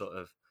Bond.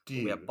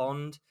 We had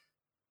Bond,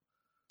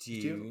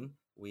 Dune.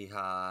 We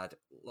had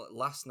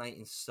Last Night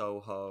in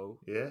Soho.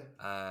 Yeah.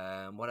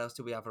 What else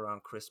did we have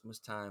around Christmas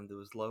time? There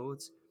was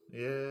loads.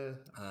 Yeah.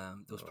 There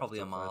was probably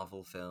a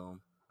Marvel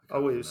film.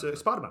 Oh, it was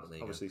Spider-Man.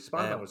 Obviously,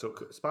 Spider-Man was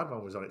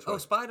on its way. Oh,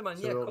 Spider-Man.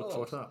 So yeah, of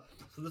course. That.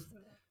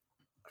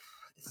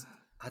 So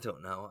I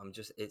don't know.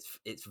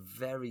 It's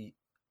very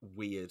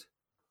weird,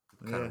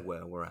 kind of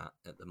where we're at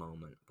the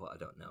moment. But I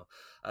don't know.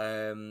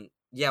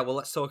 Well,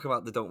 let's talk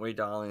about the Don't Worry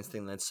Darlings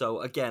thing then.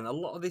 So again, a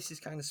lot of this is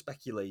kind of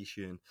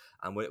speculation,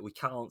 and we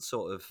can't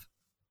sort of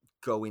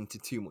go into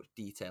too much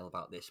detail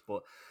about this.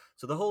 But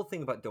so the whole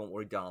thing about Don't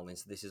Worry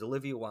Darlings, this is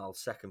Olivia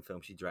Wilde's second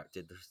film she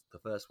directed. The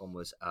first one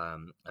was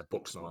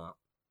Booksmart.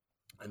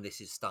 and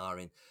this is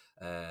starring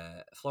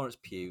Florence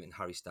Pugh and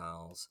Harry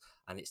Styles,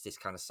 and it's this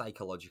kind of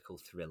psychological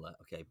thriller.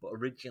 Okay, but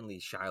originally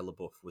Shia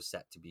LaBeouf was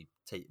set to be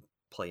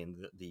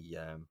playing the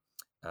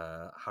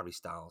Harry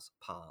Styles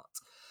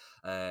part.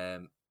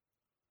 As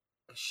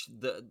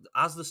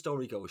the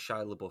story goes,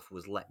 Shia LaBeouf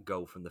was let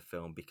go from the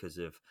film because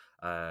of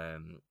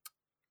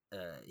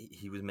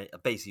he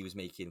was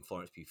making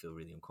Florence Pugh feel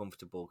really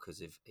uncomfortable because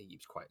he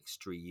was quite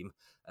extreme,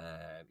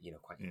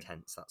 quite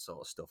intense, that sort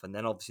of stuff. And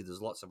then obviously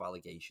there's lots of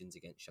allegations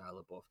against Shia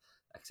LaBeouf,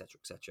 etc.,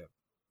 etc.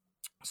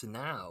 So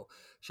now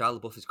Shia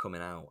LaBeouf is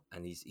coming out,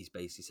 and he's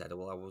basically said,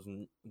 "Well, I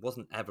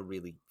wasn't ever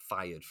really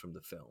fired from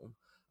the film.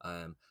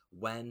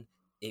 When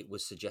it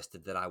was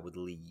suggested that I would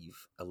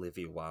leave,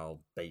 Olivia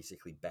Wilde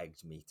basically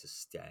begged me to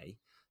stay.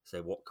 Say,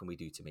 what can we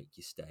do to make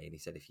you stay?" And he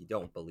said, "If you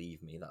don't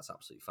believe me, that's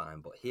absolutely fine.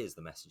 But here's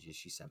the messages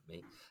she sent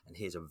me, and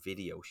here's a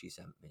video she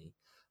sent me."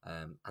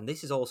 And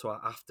this is also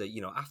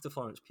after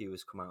Florence Pugh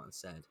has come out and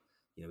said,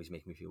 he's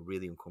making me feel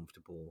really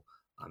uncomfortable.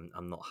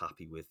 I'm not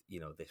happy with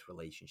this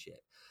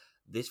relationship.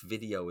 This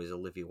video is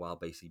Olivia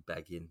Wilde basically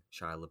begging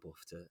Shia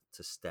LaBeouf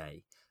to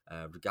stay,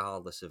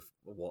 regardless of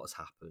what has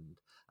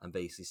happened, and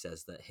basically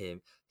says that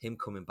him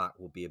coming back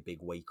will be a big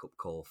wake up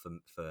call for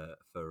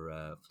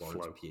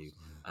Florence Pugh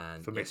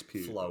and for Miss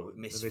Pugh,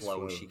 Miss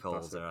Flo she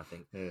calls her, I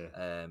think,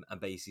 and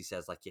basically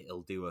says like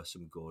it'll do her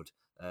some good,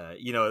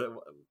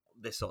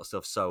 this sort of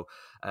stuff. So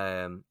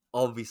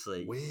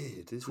obviously,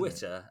 weird, isn't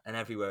Twitter it? And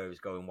everywhere is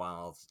going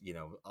wild,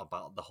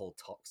 about the whole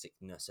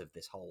toxicness of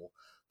this whole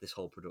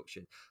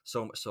production.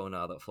 So much so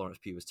now that Florence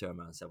Pugh was turned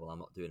around and said, "Well, I'm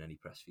not doing any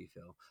press for your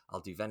film.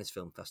 I'll do Venice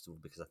Film Festival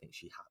because I think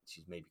she's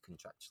maybe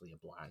contractually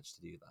obliged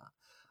to do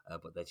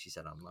that." But then she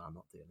said, "I'm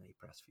not doing any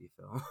press for your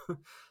film."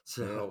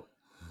 So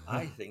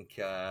I think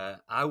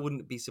I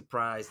wouldn't be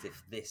surprised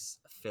if this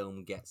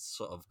film gets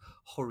sort of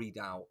hurried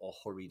out or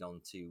hurried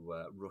onto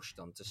rushed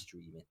onto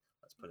streaming.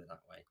 Let's put it that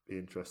way. Be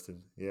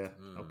interesting. Yeah.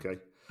 Okay.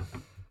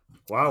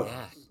 Wow.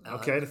 Yeah.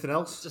 Okay. Anything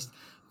else? Just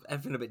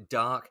everything a bit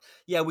dark.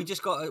 Yeah, we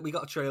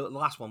got a trailer. The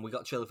last one, we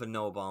got a trailer for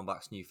Noah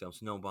Baumbach's new film.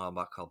 So Noah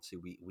Baumbach,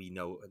 obviously, we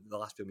know the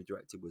last film he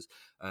directed was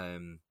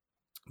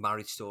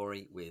Marriage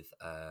Story with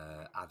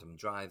Adam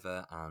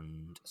Driver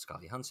and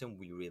Scarlett Johansson.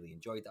 We really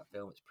enjoyed that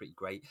film. It's pretty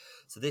great.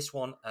 So this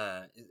one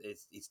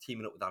is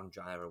teaming up with Adam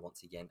Driver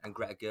once again and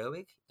Greta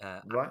Gerwig,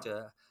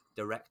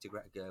 director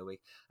Greta Gerwig,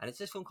 and it's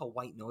this film called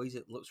White Noise.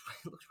 It looks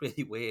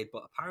really weird,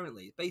 but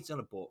apparently it's based on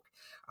a book,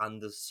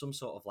 and there's some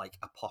sort of like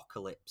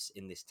apocalypse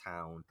in this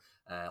town,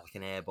 like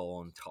an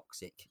airborne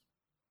toxic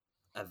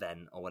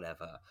event or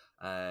whatever,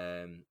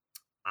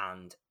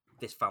 and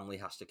this family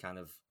has to kind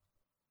of,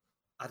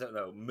 I don't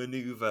know,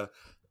 maneuver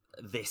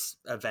this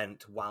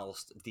event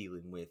whilst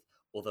dealing with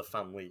other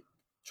family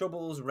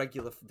troubles,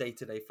 regular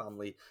day-to-day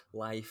family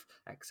life,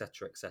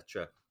 etc.,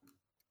 etc.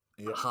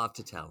 Yeah. Hard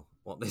to tell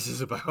what this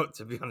is about,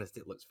 to be honest.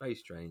 It looks very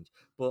strange,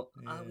 but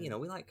we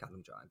like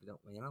Adam Driver,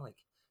 don't we? And I like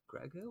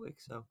Greta Gerwig,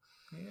 so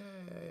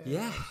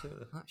yeah.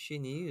 That's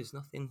your news.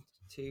 Nothing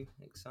too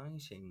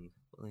exciting.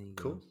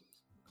 Cool.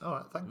 All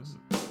right, thanks.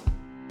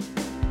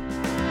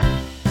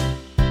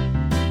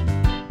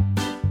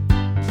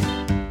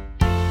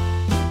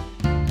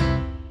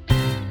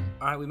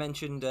 All right, we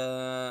mentioned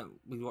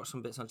we watched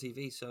some bits on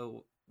TV,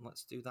 so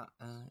let's do that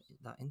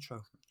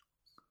intro.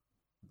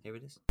 Here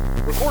it is.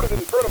 Recorded in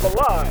front of a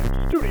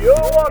live studio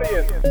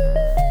audience.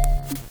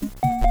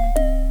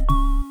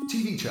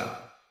 TV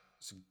chat.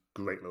 It's a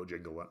great little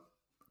jingle, that.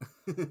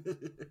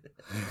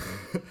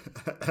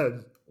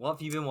 What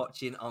have you been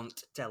watching on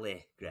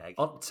telly, Greg?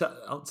 On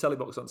telly.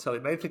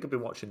 Main thing I've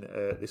been watching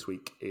this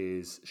week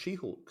is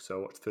She-Hulk.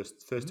 So the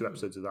first two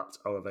episodes of that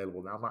are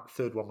available now. That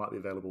third one might be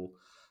available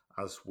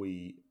as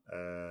the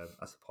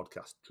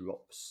podcast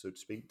drops, so to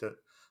speak. I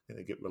think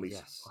they get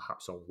released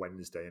perhaps on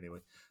Wednesday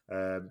anyway.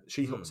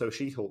 She-Hulk. So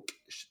She-Hulk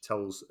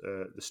tells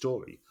the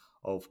story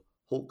of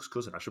Hulk's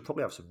cousin. I should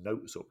probably have some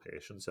notes up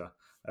here, shouldn't I?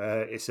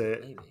 It's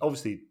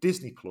obviously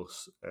Disney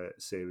Plus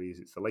series.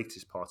 It's the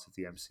latest part of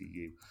the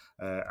MCU,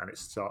 and it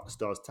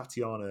stars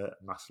Tatiana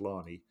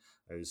Maslany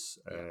as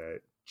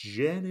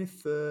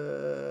Jennifer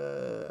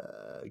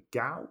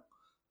Gao,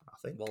 I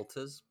think.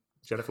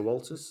 Jennifer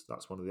Walters,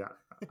 that's one of the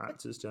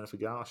actors. Jennifer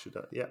Garr,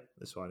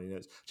 that's fine. He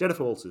knows.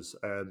 Jennifer Walters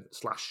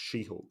 /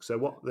 She-Hulk. So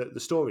what the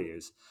story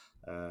is,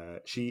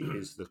 she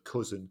is the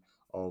cousin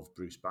of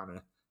Bruce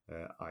Banner,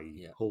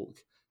 i.e.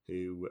 Hulk,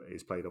 who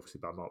is played obviously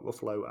by Mark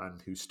Ruffalo and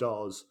who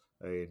stars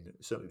in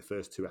certainly the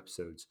first two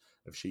episodes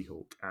of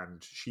She-Hulk.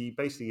 And she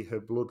basically, her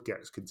blood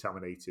gets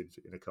contaminated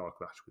in a car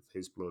crash with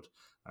his blood,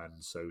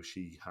 and so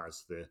she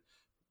has the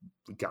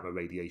gamma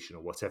radiation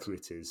or whatever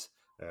it is.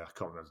 I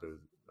can't remember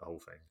the whole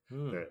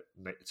thing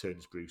that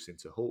turns Bruce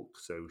into Hulk.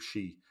 So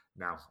she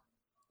now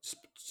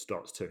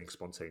starts turning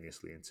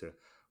spontaneously into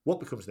what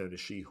becomes known as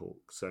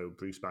She-Hulk. So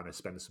Bruce Banner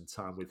spends some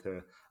time with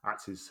her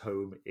at his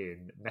home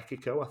in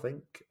Mexico, I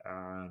think,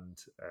 and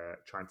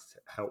trying to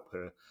help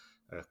her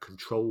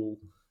control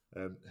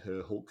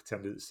her Hulk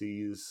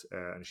tendencies,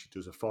 and she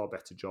does a far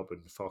better job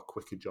and far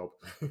quicker job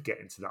of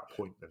getting to that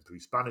point than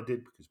Bruce Banner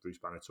did, because Bruce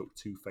Banner took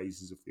 2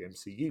 phases of the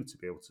MCU to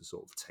be able to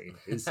sort of tame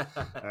his.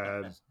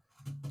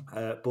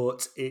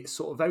 But it's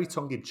sort of very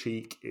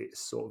tongue-in-cheek. It's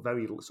sort of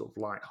very sort of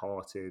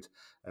light-hearted.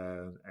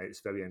 It's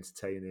very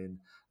entertaining.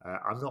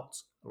 I'm not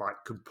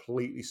like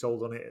completely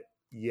sold on it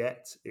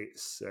yet.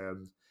 It's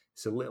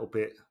a little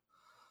bit,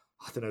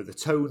 I don't know, the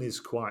tone is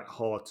quite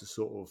hard to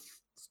sort of,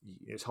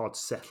 it's hard to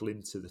settle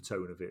into the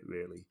tone of it,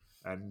 really.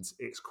 And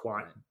it's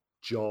quite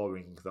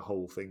jarring, the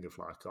whole thing of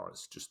like, oh,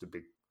 it's just a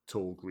big,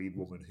 tall, green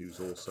woman who's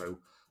also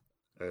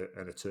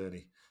an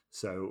attorney.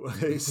 So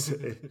it's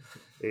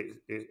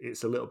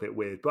a little bit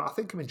weird, but I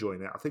think I'm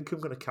enjoying it. I think I'm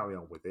going to carry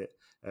on with it.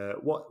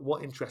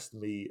 What interested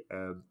me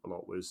a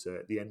lot was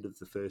at the end of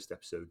the first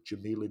episode,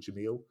 Jamila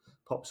Jamil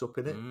pops up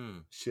in it.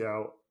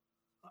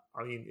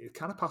 I mean, it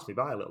kind of passed me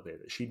by a little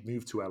bit that she'd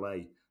moved to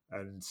LA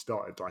and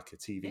started like a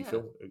TV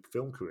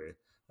film career.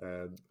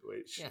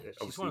 Which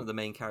she's one of the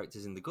main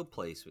characters in The Good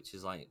Place, which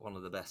is like one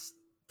of the best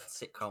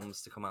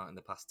sitcoms to come out in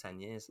the past 10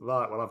 years.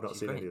 Right. Well, I've not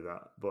seen any of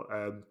that, but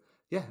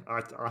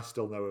I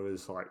still know her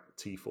as like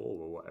T4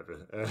 or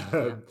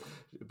whatever.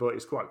 But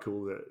it's quite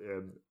cool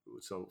that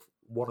so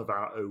one of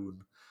our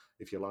own,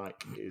 if you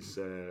like, is.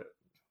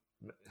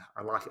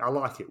 I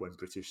like it when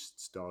British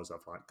stars have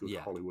like good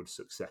Hollywood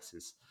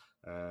successes.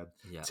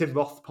 Tim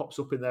Roth pops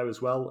up in there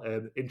as well.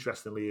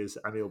 Interestingly, is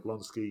Emil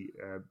Blonsky,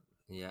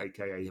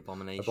 aka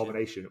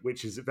Abomination,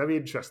 which is very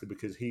interesting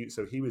because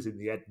he was in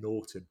the Ed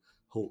Norton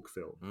Hulk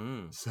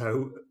film.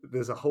 So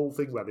there's a whole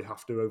thing where they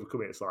have to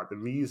overcome it. It's like the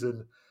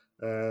reason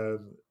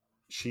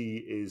she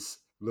is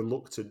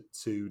reluctant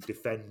to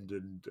defend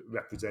and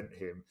represent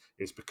him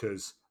is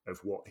because of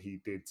what he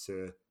did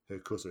to her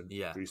cousin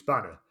Bruce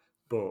Banner.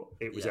 But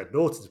it was Ed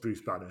Norton's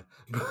Bruce Banner.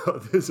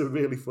 But there's a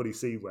really funny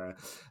scene where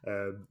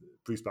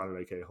Bruce Banner,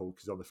 aka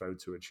Hulk, is on the phone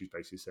to her, and she's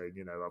basically saying,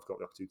 you know, I've got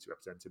the opportunity to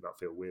represent him, but I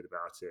feel weird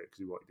about it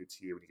because of what he did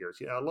to you. And he goes,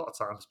 a lot of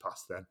time's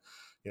passed then.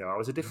 You know, I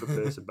was a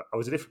different person, but I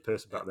was a different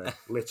person back then,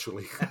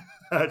 literally.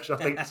 Which I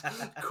think is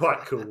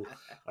quite cool.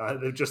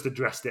 They've just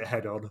addressed it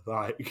head on,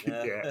 like,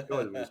 go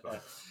on, Bruce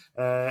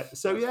Banner.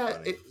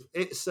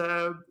 It's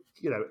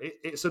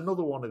it's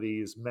another one of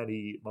these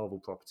many Marvel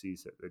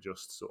properties that they're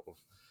just sort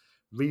of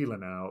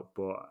reeling out,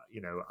 but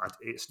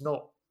it's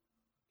not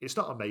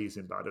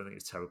amazing, but I don't think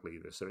it's terrible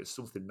either. So it's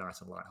something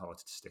nice and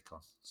light-hearted to stick on.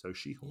 So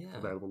She-Hulk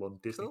available on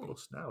Disney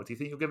Plus now. Do you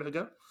think you'll give it a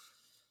go?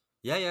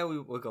 Yeah,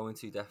 we're going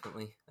to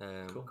definitely.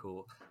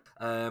 Cool.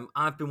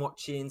 I've been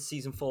watching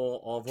season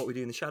 4 of What We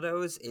Do in the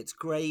Shadows. It's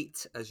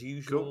great as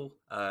usual.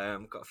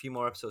 Cool. Got a few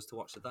more episodes to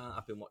watch of that.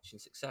 I've been watching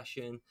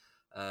Succession.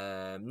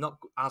 Not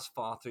as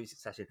far through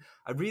Succession.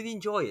 I really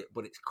enjoy it,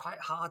 but it's quite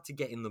hard to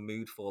get in the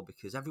mood for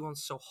because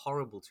everyone's so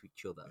horrible to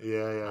each other.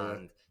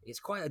 And it's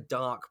quite a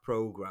dark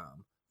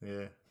program.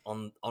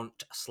 On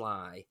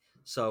Sly.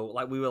 So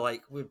like we were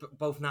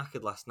both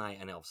knackered last night,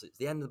 and obviously it's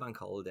the end of the bank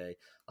holiday.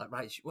 Like,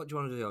 right, what do you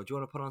want to do? Do you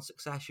want to put on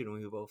Succession? And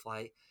we were both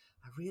like,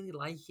 I really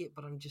like it,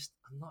 but I'm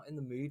not in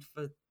the mood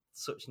for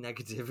such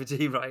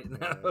negativity right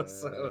now. I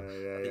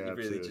think you've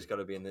really just got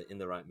to be in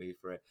the right mood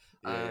for it.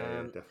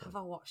 Definitely. Have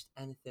I watched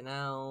anything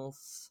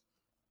else?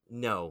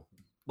 No.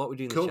 What We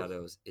Do in the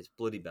Shadows, it's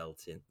bloody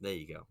belting. There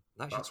you go.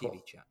 That's your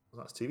TV chat.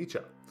 That's TV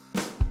chat.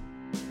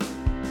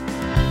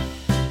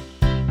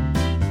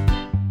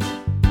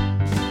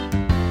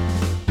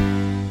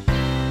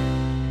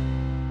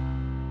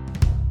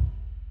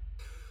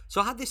 So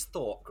I had this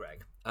thought,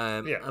 Greg,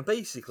 and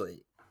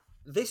basically,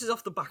 this is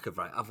off the back of,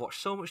 I've watched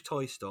so much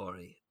Toy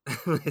Story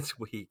this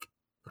week,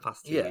 the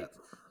past 2 weeks,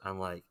 I'm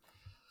like,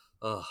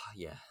 I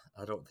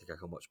don't think I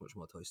can watch much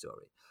more Toy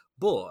Story.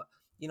 But,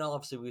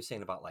 obviously we were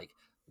saying about, like,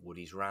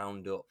 Woody's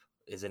Roundup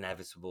is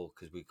inevitable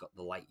because we've got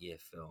the Lightyear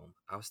film.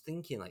 I was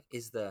thinking, like,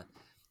 is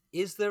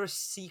there a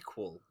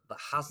sequel that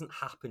hasn't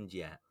happened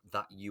yet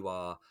that you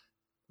are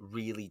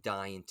really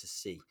dying to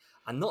see?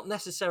 And not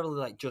necessarily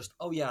like just,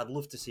 I'd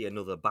love to see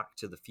another Back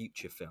to the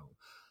Future film.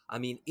 I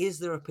mean, is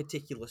there a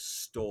particular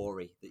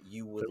story that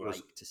you would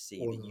like to see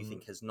that you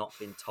think has not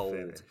been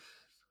told?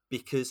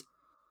 Because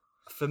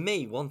for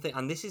me, one thing,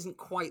 and this isn't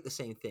quite the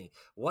same thing,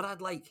 what I'd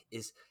like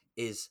is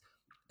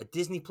a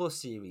Disney Plus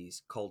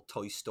series called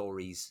Toy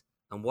Stories.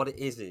 And what it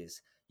is,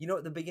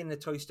 at the beginning of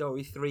Toy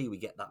Story 3, we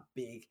get that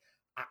big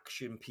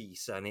action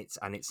piece, and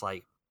it's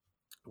like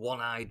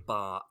One-Eyed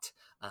Bart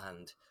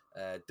and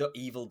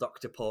evil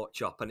Dr.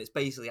 Porkchop, and it's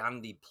basically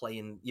Andy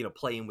playing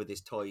with his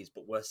toys,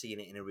 but we're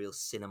seeing it in a real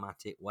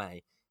cinematic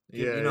way.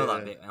 You know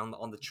that bit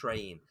on the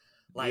train,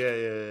 like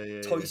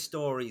Toy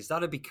Stories.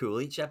 That'd be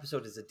cool. Each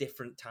episode is a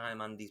different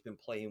time Andy's been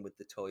playing with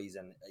the toys,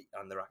 and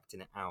they're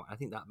acting it out. I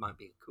think that might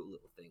be a cool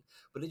little thing.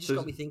 But it just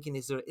got me thinking: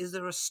 is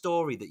there a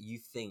story that you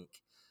think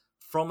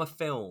from a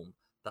film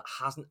that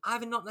hasn't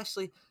either not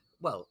necessarily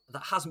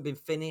that hasn't been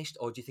finished,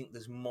 or do you think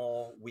there's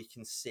more we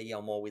can see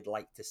or more we'd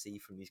like to see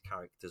from these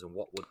characters, and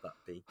what would that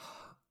be?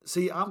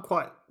 See, I'm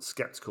quite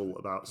skeptical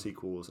about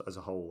sequels as a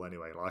whole.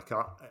 Anyway, like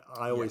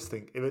I always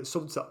think if it's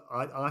something,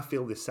 I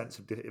feel this sense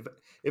of if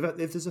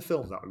there's a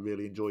film that I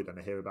really enjoyed and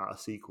I hear about a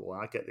sequel,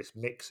 I get this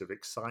mix of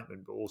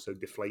excitement but also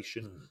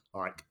deflation.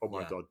 Like, oh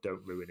my god, don't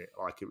ruin it!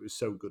 Like it was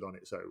so good on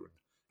its own.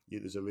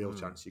 There's a real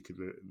chance you could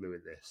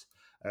ruin this.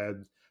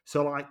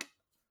 So like,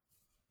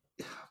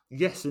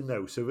 yes and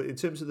no. So in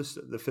terms of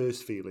the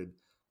first feeling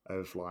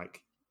of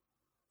like,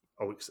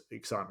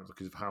 excitement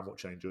because of how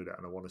much I enjoyed it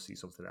and I want to see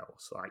something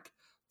else. Like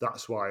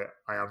that's why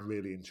I am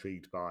really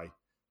intrigued by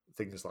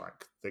things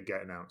like that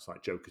get announced,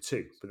 like Joker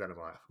 2. But then I'm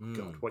like,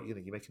 God, what you're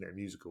making it a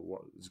musical?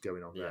 What is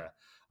going on there?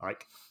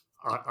 Like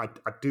I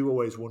do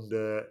always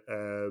wonder.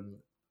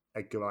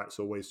 Edgar Wright's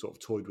always sort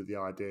of toyed with the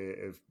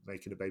idea of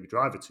making a Baby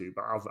Driver 2,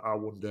 but I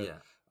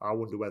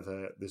wonder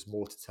whether there's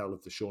more to tell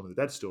of the Shaun of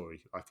the Dead story.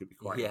 I could be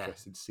quite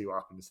interested to see what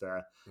happens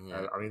there.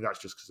 I mean, that's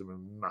just because I'm a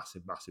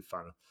massive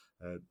fan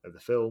of the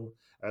film.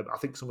 I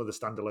think some of the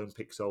standalone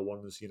Pixar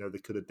ones, they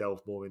could have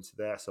delved more into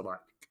there. So like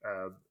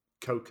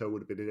Coco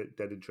would have been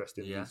dead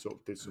interesting. They sort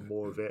of did some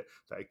more of it.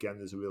 But again,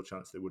 there's a real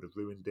chance they would have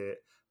ruined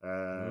it.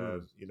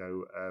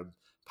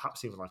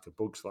 Perhaps even like A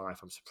Bug's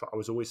Life. I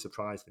was always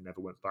surprised they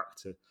never went back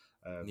to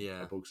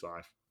A Bug's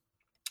Life.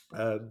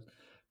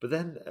 But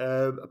then,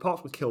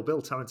 apart from Kill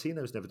Bill,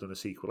 Tarantino's never done a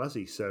sequel, has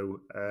he?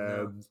 So,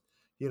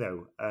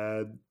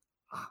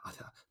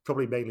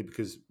 probably mainly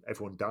because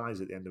everyone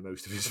dies at the end of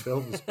most of his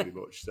films, pretty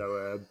much.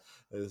 So,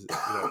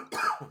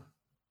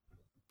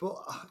 but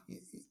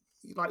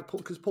like,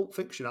 because Pulp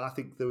Fiction, I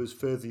think there was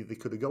further they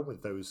could have gone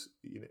with those,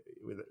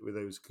 with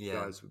those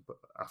guys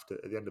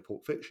at the end of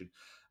Pulp Fiction.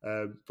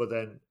 But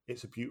then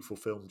it's a beautiful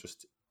film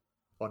just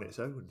on its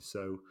own.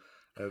 So.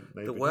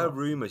 There were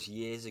rumours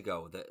years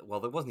ago that,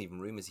 there wasn't even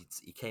rumours.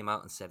 He came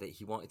out and said it.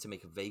 He wanted to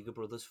make a Vega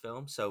Brothers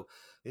film. So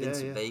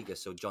Vincent Vega,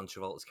 so John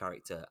Travolta's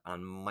character,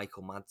 and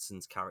Michael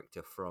Madsen's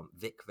character from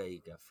Vic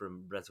Vega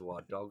from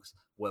Reservoir Dogs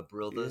were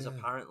brothers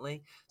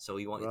apparently. So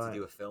he wanted to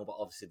do a film, but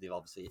obviously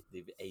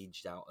they've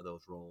aged out of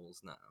those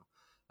roles now.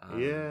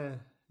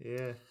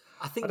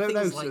 I think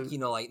things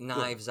like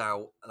Knives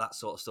Out, that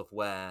sort of stuff,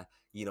 where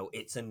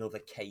it's another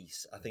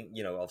case. I think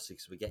obviously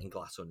because we're getting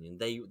Glass Onion,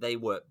 they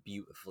work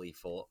beautifully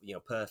for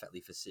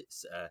perfectly for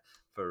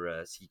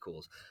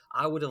sequels.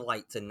 I would have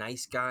liked a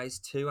Nice Guys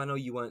too. I know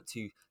you weren't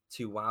too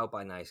wowed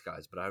by Nice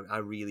Guys, but I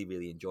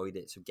really enjoyed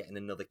it. So getting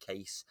another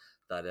case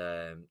that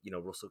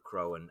Russell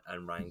Crowe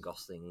and Ryan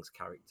Gosling's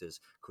characters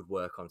could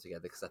work on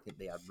together, because I think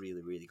they had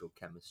really good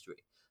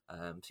chemistry.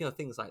 So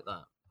things like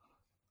that.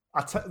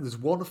 There's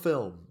one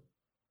film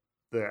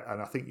that, and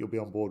I think you'll be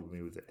on board with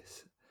me with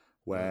this,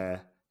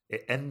 where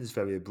it ends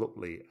very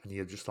abruptly, and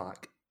you're just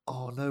like,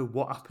 "Oh no,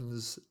 what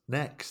happens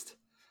next?"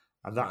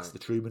 And that's The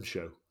Truman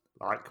Show.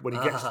 Like when he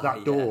gets to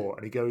that door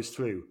and he goes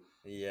through.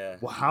 Yeah.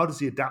 Well, how does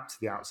he adapt to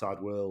the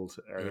outside world?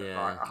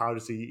 Like, how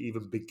does he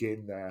even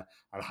begin there?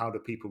 And how do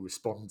people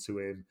respond to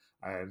him?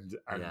 And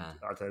I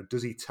don't know,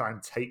 does he try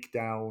and take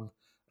down?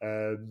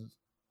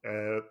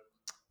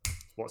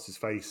 What's his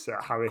face?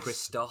 Harris.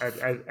 Christoph.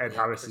 Ed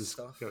Harris's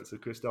character,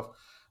 Christoph.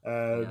 You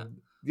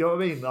know what I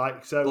mean?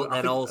 Like, so. But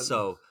then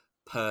also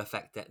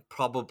perfect.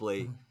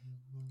 Probably,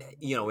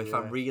 if I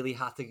really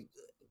had to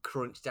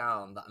crunch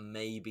down, that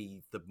may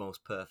be the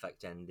most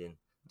perfect ending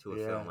to a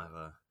film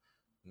ever.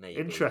 Maybe.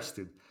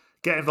 Interesting.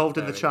 Get involved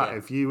in the chat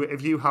if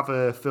you have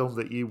a film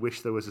that you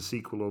wish there was a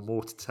sequel or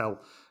more to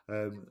tell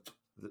of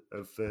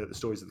the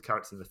stories of the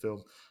characters in the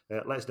film.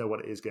 Let us know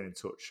what it is. Get in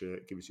touch.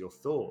 Give us your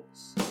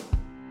thoughts.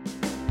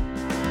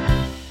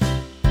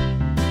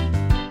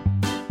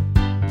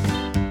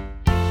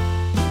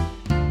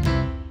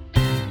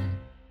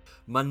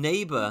 My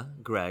neighbour,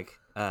 Greg,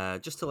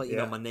 just to let you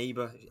know, my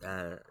neighbour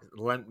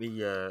lent me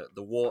the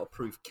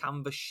waterproof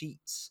canvas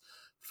sheets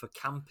for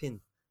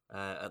camping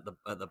at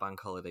the bank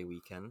holiday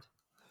weekend.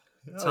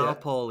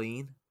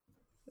 Pauline.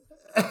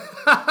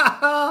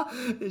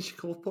 Is she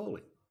called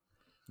Pauline?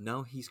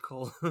 No, he's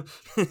called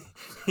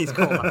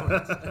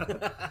Alex.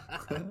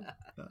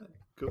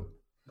 Cool.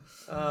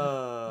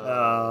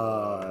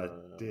 Oh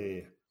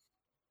dear.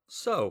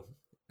 So,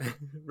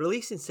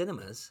 released in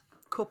cinemas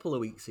a couple of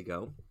weeks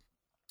ago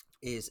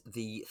is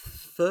the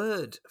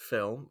third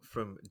film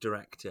from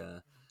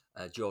director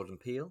Jordan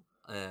Peele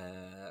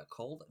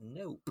called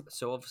Nope.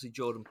 So obviously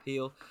Jordan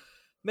Peele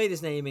made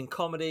his name in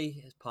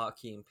comedy as part of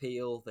Key and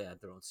Peele. They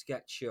had their own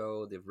sketch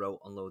show. They wrote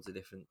on loads of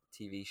different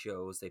TV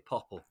shows. They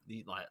pop up.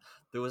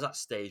 There was that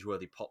stage where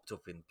they popped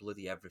up in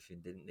bloody everything,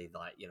 didn't they?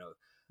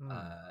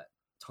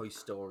 Toy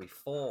Story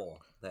 4.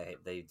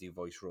 They do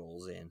voice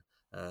roles in.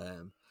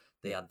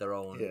 They had their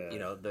own.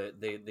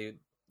 They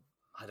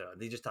I don't know.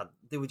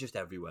 They were just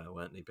everywhere,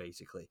 weren't they?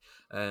 Basically.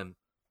 So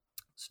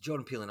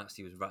Jordan Peele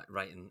actually was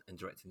writing and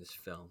directing this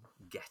film,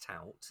 Get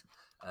Out.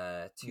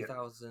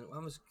 2000.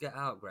 When was Get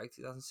Out, Greg?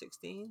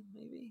 2016,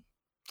 maybe.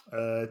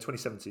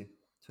 2017.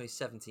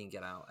 2017,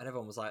 Get Out, and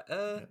everyone was like,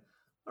 all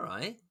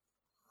right,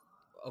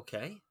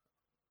 okay.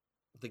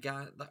 The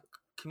guy, that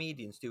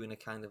comedian's doing a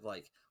kind of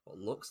like what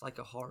looks like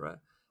a horror.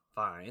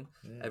 fine.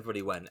 Yeah.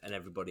 Everybody went, and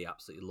everybody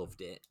absolutely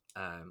loved it. It's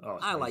I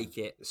amazing. like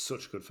it. It's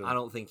such a good film. I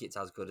don't think it's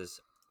as good as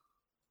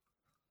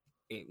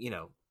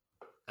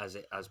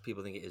as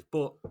people think it is,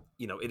 but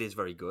it is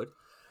very good.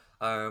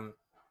 2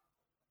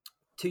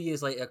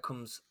 years later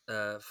comes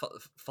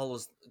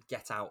follows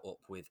Get Out up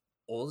with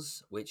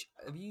Us, which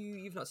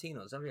you've not seen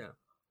Us, have you?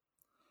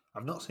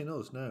 I've not seen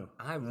Us. No,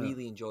 I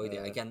really enjoyed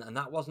it again, and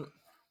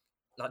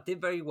that did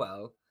very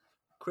well.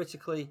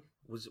 Critically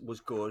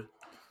was good,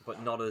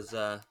 but not as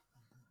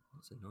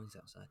what's the noise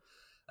outside?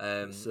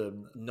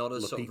 Not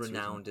as sort of Lupita,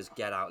 renowned as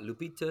Get Out.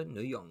 Lupita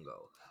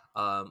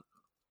Nyong'o.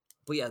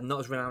 But yeah, not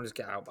as renowned as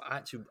Get Out. But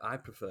I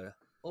prefer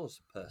Us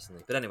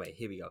personally. But anyway,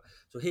 here we go.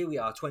 So here we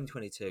are,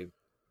 2022.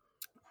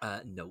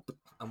 Nope.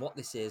 And what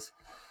this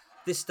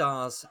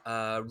stars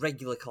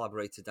regular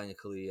collaborator Daniel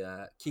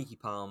Kaluuya, Keke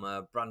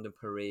Palmer, Brandon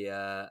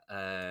Perea,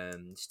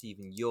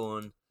 Stephen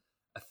Yeun,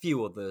 a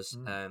few others.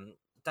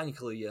 Daniel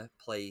Kaluuya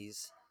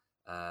plays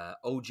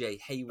OJ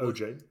Haywood.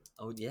 OJ.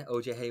 Oh yeah,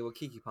 OJ Haywood.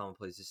 Keke Palmer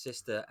plays his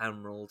sister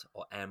Emerald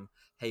or M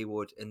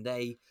Haywood, and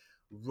they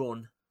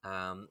run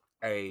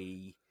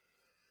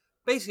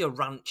basically a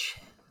ranch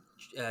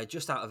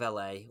just out of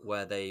LA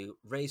where they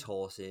raise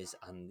horses,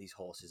 and these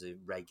horses are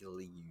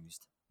regularly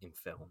used in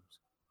films.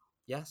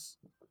 Yes.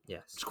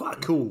 It's quite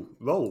a cool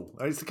role.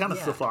 It's the kind of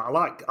stuff I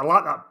like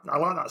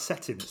that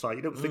setting. It's like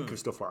you don't think of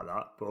stuff like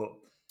that, but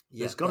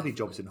there's got to be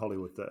jobs in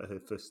Hollywood that are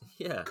for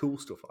cool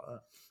stuff like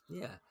that.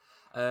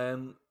 Yeah.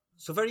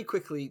 So very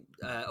quickly,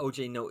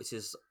 OJ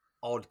notices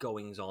odd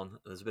goings on.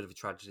 There's a bit of a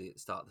tragedy at the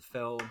start of the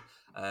film,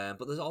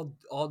 but there's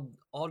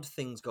odd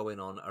things going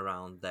on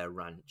around their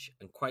ranch,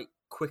 and quite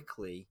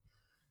quickly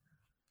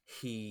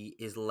he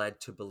is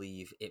led to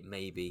believe it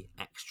may be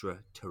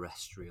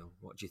extraterrestrial.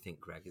 What do you think,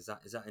 Greg? Is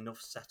that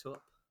enough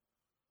setup?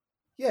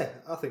 Yeah,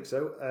 I think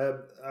so.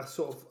 I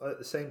sort of at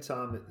the same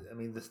time. I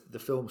mean, the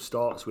film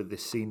starts with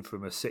this scene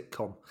from a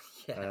sitcom,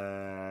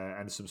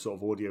 and some sort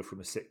of audio from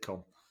a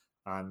sitcom.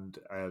 And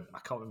I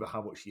can't remember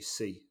how much you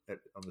see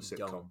on the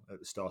sitcom at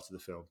the start of the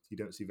film. You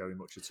don't see very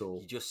much at all.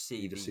 You just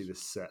see the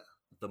set.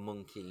 The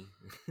monkey.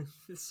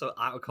 It's so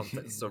out of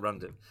context, so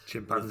random.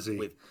 Chimpanzee.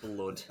 With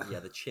blood. Yeah,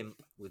 the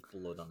chimp with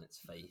blood on its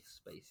face,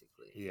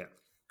 basically. Yeah.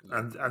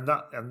 And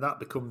that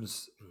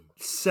becomes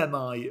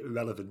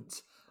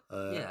semi-relevant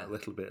a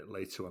little bit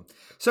later on.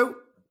 So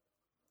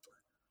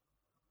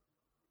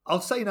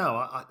I'll say now,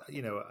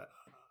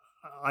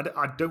 I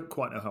don't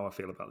quite know how I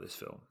feel about this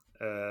film.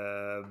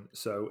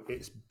 So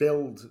it's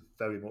billed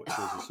very much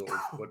as a sort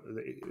of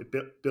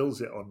it bills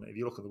it on. If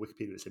you look on the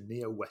Wikipedia, it's a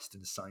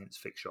neo-Western science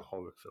fiction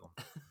horror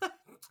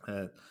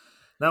film.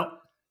 Now,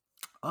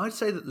 I'd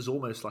say that there's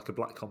almost like a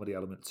black comedy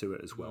element to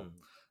it as well,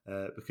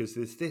 because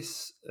there's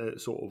this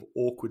sort of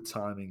awkward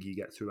timing you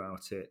get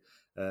throughout it.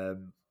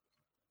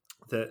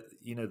 That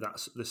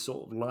that's the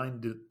sort of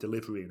line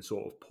delivery and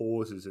sort of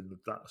pauses and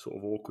that sort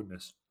of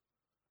awkwardness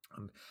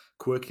and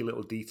quirky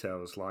little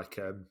details like.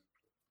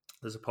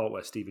 There's a part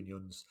where Stephen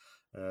Yeun's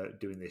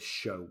doing this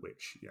show,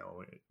 which I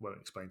won't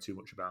explain too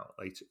much about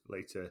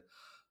later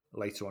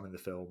on in the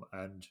film,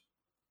 and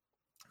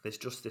there's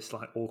just this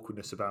like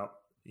awkwardness about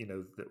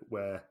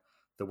where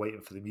they're waiting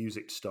for the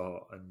music to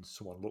start, and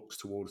someone looks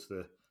towards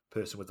the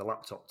person with the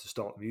laptop to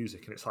start the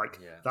music, and it's like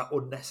that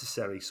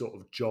unnecessary sort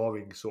of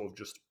jarring, sort of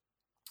just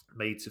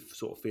made to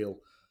sort of feel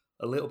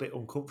a little bit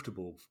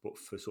uncomfortable, but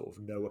for sort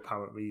of no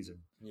apparent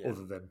reason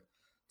other than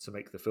to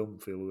make the film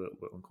feel a little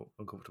bit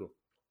uncomfortable.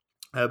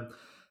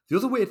 The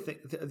other weird thing,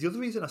 the other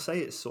reason I say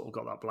it's sort of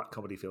got that black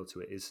comedy feel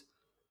to it is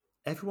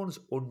everyone's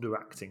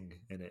underacting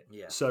in it.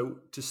 Yeah. So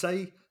to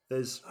say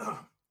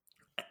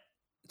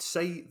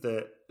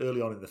that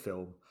early on in the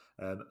film,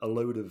 a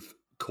load of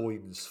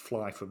coins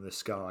fly from the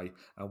sky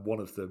and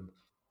one of them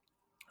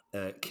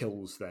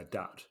kills their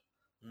dad.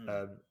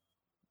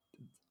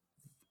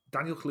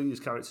 Daniel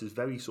Kaluuya's character is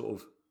very sort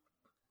of,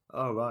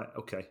 oh right,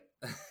 okay,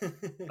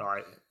 all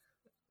right.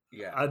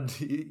 Yeah, and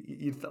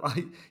you'd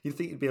think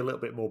he'd be a little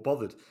bit more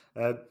bothered.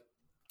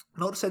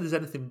 Not to say there's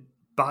anything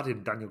bad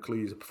in Daniel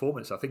Kaluuya's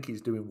performance. I think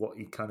he's doing what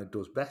he kind of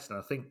does best, and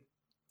I think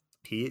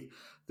the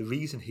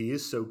reason he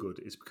is so good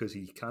is because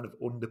he kind of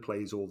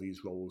underplays all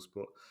these roles,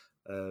 but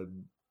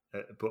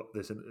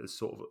there's a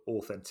sort of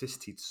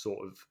authenticity to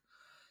sort of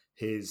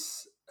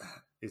his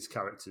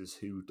characters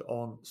who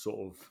aren't sort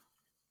of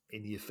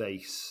in your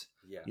face,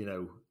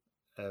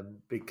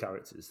 big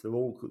characters. They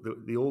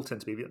all tend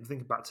to be. I'm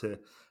thinking back to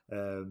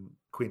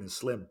Queen and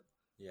Slim.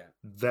 Yeah,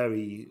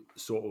 very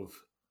sort of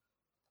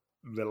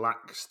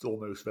relaxed,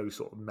 almost very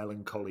sort of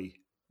melancholy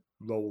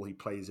role he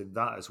plays in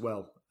that as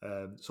well.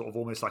 Sort of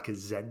almost like a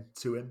zen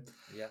to him.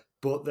 Yeah,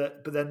 but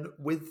then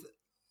with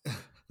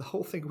the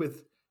whole thing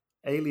with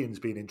aliens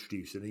being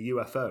introduced in a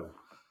UFO,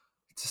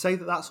 to say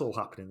that that's all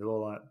happening, they're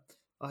all like,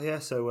 oh yeah,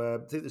 so I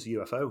think there's a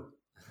UFO.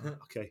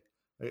 Okay.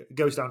 It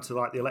goes down to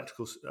like the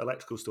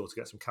electrical store to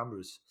get some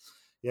cameras.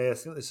 Yeah, I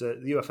think there's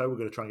the UFO. We're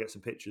going to try and get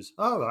some pictures.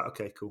 Oh, right,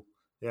 okay, cool.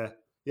 Yeah,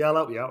 I'll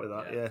help you out with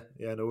that.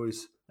 Yeah, no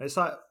worries. And it's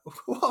like,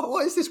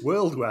 what is this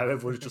world where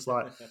everyone's just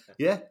like,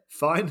 yeah,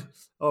 fine,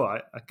 all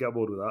right, I can get on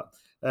board with that.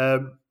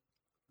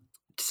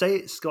 To say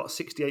it's got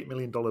 $68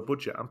 million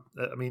budget.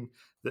 I mean,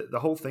 the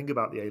whole thing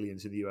about the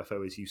aliens in the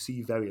UFO is you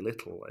see very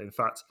little. In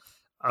fact,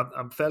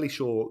 I'm fairly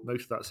sure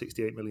most of that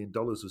 $68 million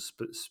was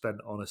spent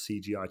on a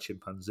CGI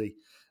chimpanzee.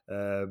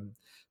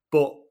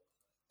 But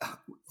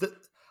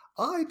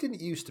I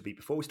didn't used to be,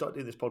 before we started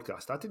doing this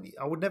podcast,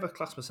 I would never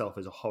class myself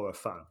as a horror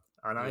fan.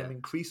 And I am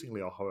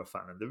increasingly a horror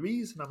fan. And the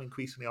reason I'm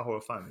increasingly a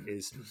horror fan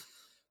is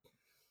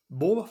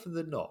more often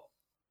than not,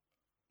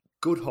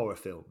 good horror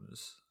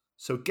films.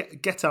 So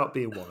Get Out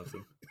being one of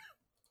them.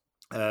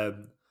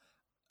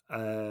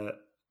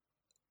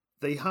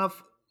 They have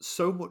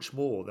so much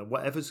more than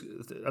whatever's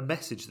a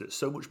message that's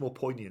so much more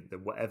poignant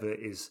than whatever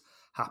is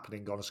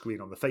happening on a screen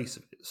on the face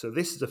of it. So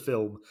this is a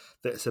film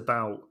that's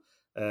about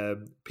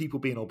people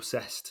being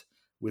obsessed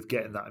with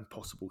getting that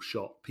impossible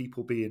shot,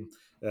 people being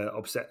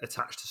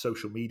attached to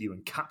social media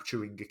and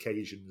capturing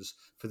occasions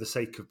for the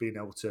sake of being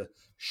able to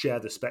share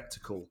the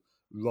spectacle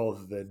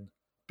rather than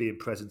being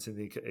present in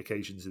the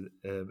occasions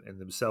in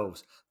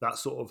themselves. That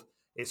sort of,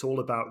 it's all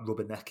about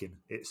rubbernecking.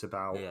 It's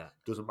about,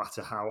 doesn't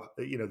matter how,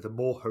 the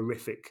more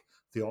horrific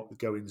the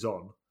goings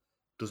on,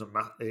 doesn't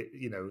matter,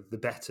 the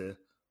better,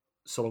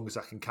 so long as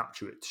I can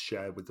capture it to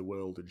share with the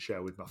world and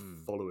share with my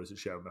followers and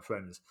share with my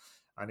friends.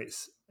 And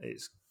it's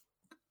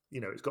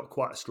got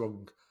quite a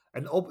strong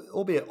and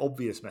albeit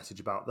obvious message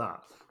about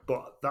that,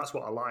 but that's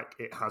what I like.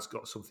 It has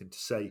got something to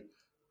say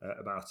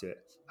about it.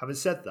 Having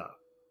said that,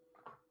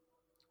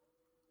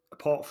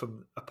 apart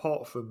from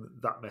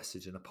that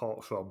message, and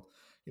apart from,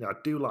 I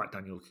do like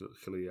Daniel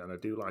Kaluuya and I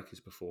do like his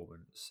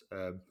performance.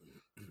 I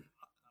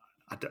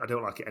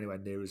don't like it anywhere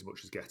near as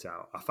much as Get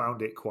Out. I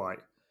found it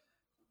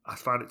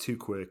too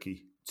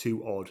quirky,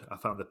 too odd. I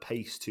found the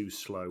pace too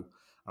slow.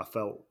 I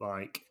felt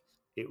like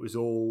it was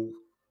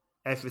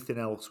everything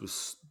else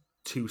was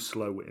too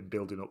slow in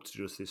building up to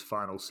just this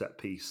final set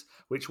piece,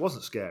 which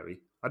wasn't scary.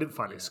 I didn't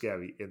find it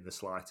scary in the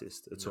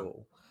slightest at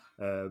all.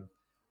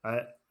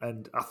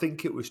 And I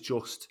think it was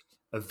just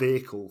a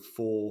vehicle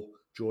for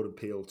Jordan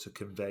Peele to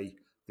convey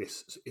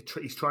this.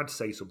 He's trying to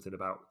say something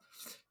about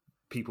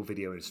people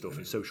videoing stuff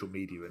and social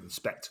media and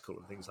spectacle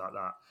and things like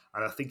that.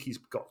 And I think he's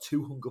got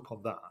too hung up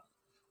on that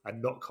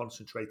and not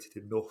concentrated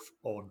enough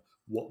on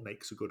what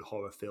makes a good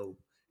horror film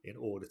in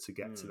order to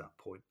get to that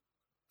point,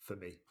 for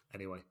me.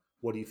 Anyway,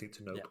 what do you think,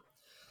 to Nope?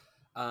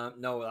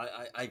 No,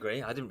 I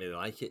agree. I didn't really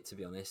like it, to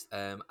be honest.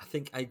 I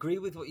think I agree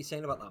with what you're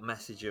saying about that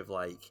message of,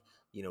 like,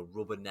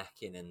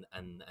 rubbernecking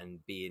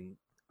and being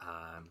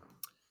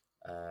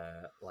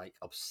like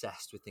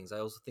obsessed with things. I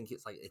also think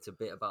it's a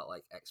bit about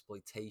like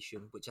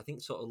exploitation, which I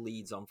think sort of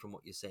leads on from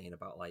what you're saying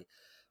about like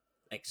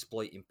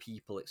exploiting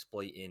people,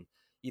 exploiting.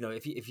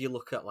 If you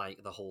look at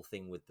like the whole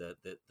thing with the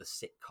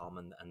sitcom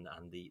and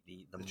the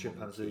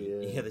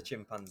chimpanzee, the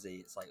chimpanzee,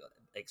 it's like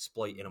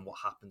exploiting and what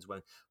happens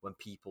when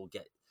people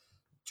get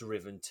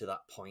driven to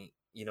that point,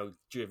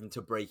 driven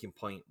to breaking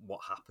point,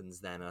 what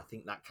happens then. And I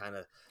think that kind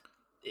of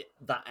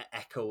that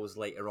echoes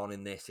later on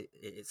in this.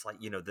 It's like,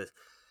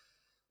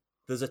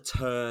 there's a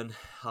turn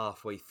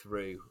halfway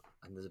through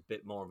and there's a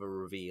bit more of a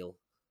reveal.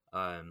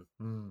 And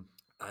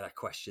a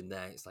question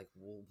there. It's like,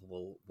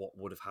 well, what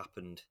would have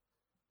happened?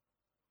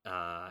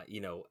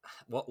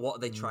 What are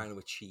they trying to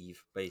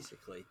achieve,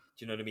 basically? Do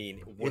you know what I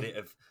mean?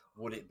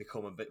 Would it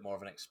become a bit more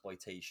of an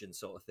exploitation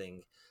sort of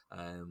thing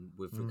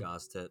with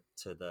regards to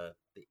the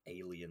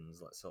aliens,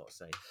 let's sort of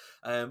say?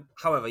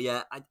 However,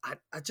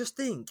 I just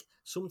think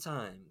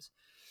sometimes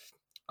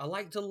I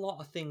liked a lot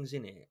of things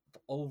in it,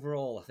 but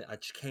overall I think I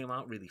just came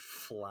out really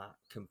flat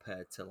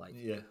compared to like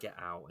Get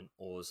Out and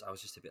Us. I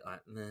was just a bit like,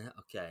 nah,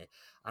 okay.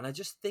 And I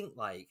just think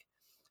like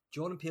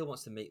Jordan Peele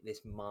wants to make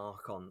this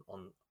mark on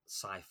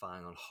sci-fi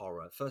and on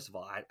horror. First of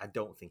all, I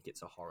don't think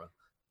it's a horror.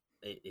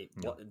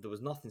 There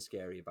was nothing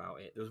scary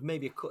about it. There was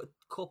maybe a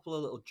couple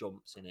of little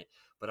jumps in it,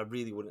 but I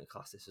really wouldn't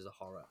class this as a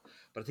horror.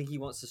 But I think he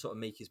wants to sort of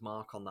make his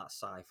mark on that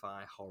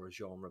sci-fi horror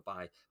genre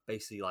by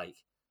basically like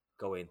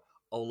going,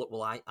 oh look,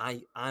 well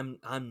I'm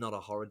not a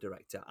horror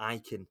director. I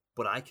can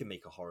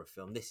make a horror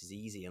film. This is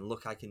easy, and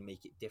look, I can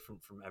make it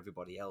different from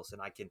everybody else,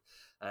 and I can.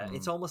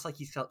 It's almost like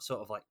he's sort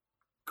of like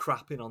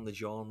crapping on the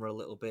genre a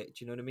little bit.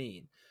 Do you know what I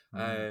mean?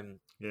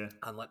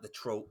 And like the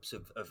tropes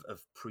of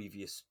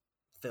previous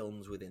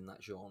films within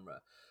that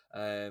genre.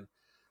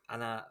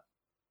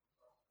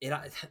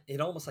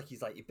 It almost like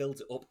he's like, he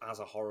builds it up as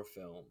a horror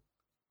film,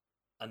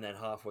 and then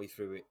halfway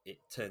through it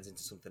turns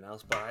into something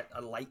else. But I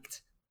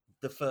liked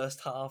the first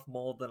half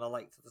more than I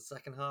liked the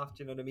second half.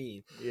 Do you know what I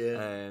mean?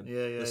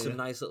 There's some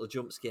nice little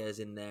jump scares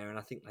in there, and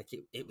I think like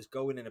it was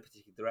going in a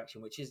particular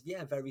direction, which is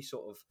very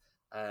sort of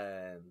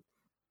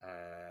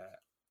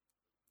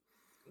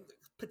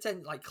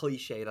pretend like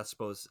cliched, I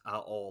suppose,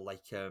 or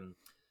like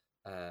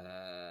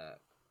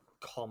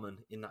common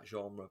in that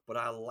genre. But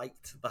I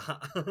liked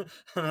that,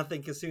 and I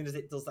think as soon as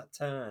it does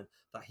that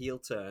heel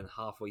turn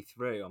halfway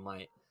through, I'm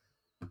like,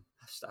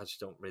 I just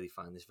don't really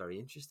find this very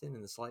interesting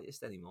in the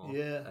slightest anymore. Do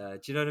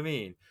you know what I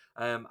mean?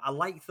 I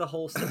liked the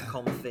whole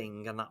sitcom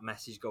thing and that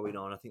message going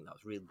on. I think that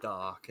was real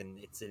dark, and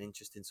it's an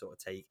interesting sort of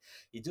take.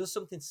 He does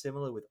something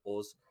similar with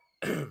Us.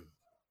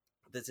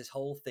 There's this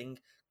whole thing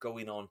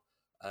going on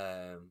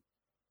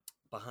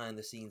behind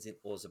the scenes in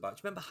us about.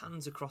 Do you remember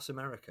Hands Across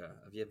America?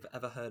 Have you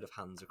ever heard of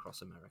Hands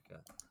Across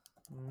America?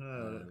 No,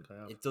 I don't think I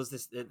have. It does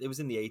this. It was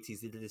in the 80s.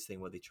 They did this thing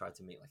where they tried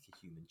to make like a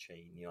human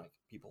chain, like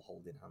people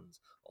holding hands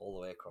all the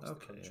way across the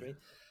country,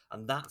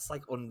 and that's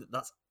like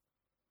that's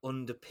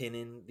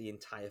underpinning the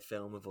entire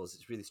film of us.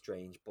 It's really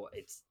strange, but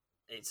it's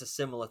a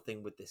similar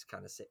thing with this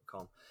kind of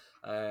sitcom.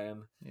 I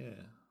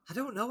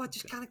don't know. I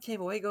just kind of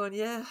came away going,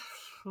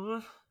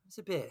 it's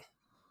a bit.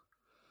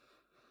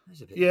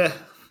 Yeah.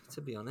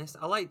 To be honest,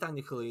 I like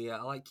Daniel Kaluuya.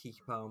 I like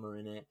Keke Palmer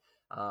in it.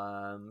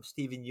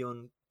 Stephen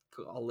Yeun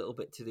got a little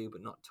bit to do,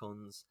 but not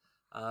tons.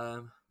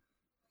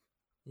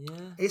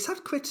 It's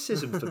had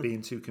criticism for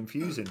being too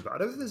confusing, but I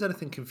don't think there's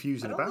anything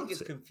confusing about it.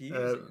 It's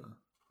confusing.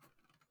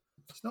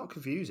 It's not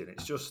confusing.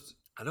 It's just.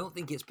 I don't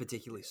think it's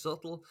particularly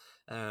subtle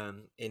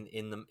in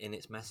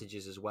its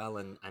messages as well,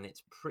 and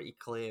it's pretty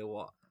clear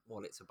what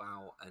it's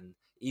about, and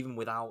even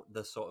without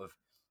the sort of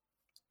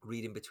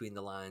reading between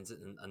the lines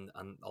and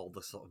all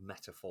the sort of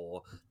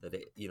metaphor that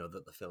it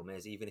that the film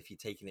is, even if you're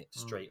taking it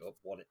straight up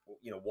what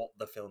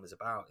the film is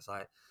about, it's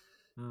like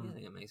I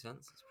think it makes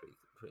sense. It's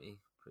pretty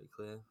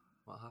clear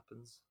what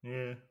happens.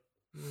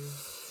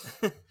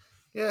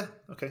 Yeah.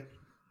 Okay.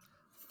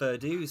 Fair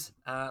dues.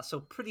 So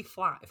pretty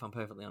flat, if I'm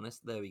perfectly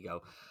honest. There we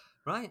go.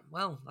 Right.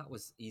 Well, that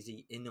was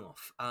easy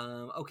enough.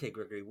 Okay,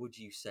 Gregory, would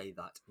you say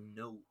that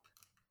Nope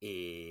is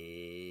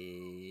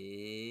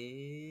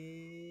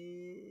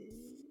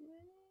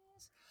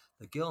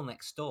The Girl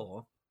Next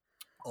Door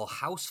or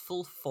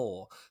Houseful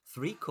 4?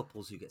 Three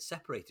couples who get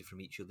separated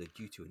from each other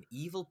due to an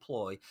evil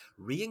ploy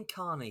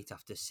reincarnate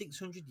after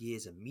 600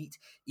 years and meet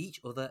each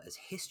other as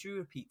history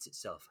repeats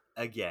itself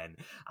again,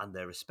 and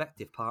their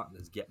respective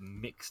partners get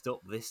mixed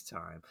up this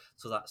time.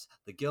 So that's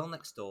The Girl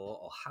Next Door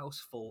or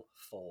Houseful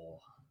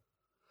 4.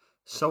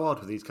 So hard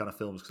with these kind of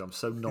films because I'm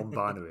so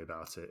non-binary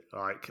about it.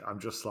 Like, I'm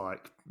just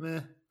like, meh.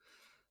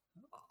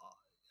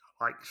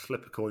 Like,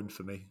 flip a coin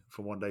for me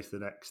from one day to the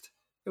next.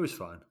 It was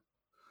fine.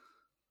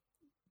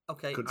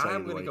 Okay,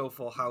 I'm going to go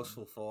for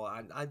Houseful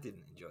 4. I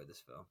didn't enjoy this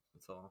film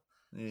at all.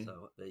 Yeah.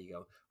 So there you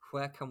go.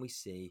 Where can we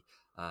see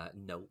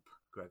Nope,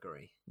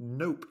 Gregory?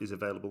 Nope is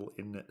available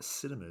in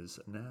cinemas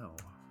now.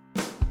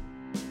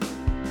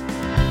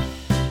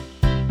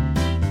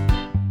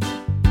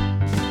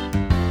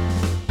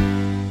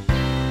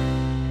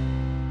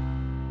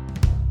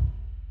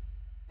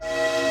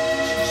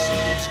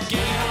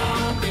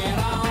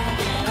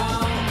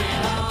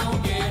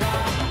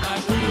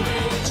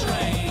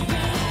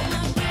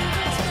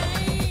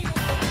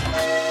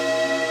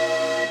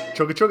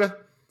 Chugga chugga.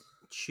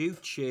 Choo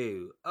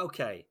choo.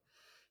 Okay,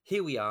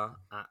 here we are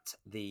at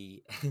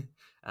the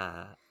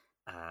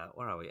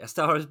where are we? A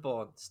Star Is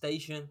Born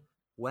station.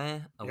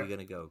 Where are we going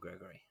to go,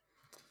 Gregory?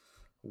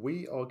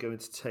 We are going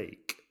to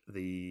take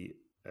the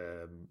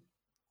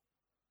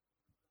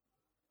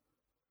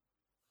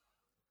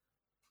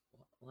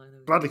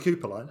Bradley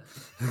Cooper line.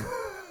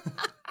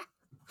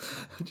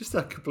 Just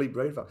a complete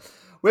brain fart.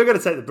 We're going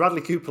to take the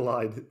Bradley Cooper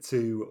line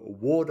to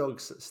War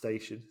Dogs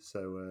Station.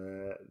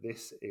 So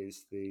this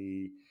is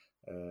the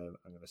hang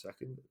on a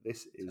second.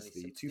 This is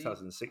the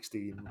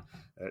 2016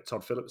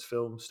 Todd Phillips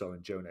film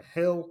starring Jonah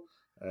Hill.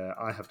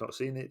 I have not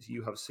seen it.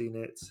 You have seen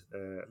it.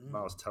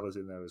 Miles Teller's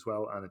in there as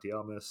well. Ana de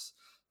Armas.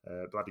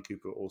 Bradley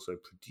Cooper also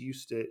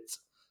produced it.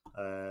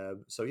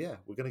 So yeah,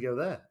 we're going to go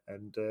there,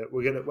 and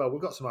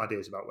we've got some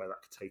ideas about where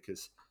that could take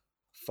us.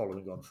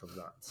 Following on from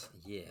that,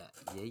 yeah.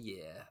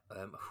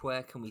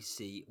 Where can we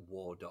see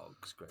War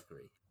Dogs,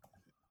 Gregory?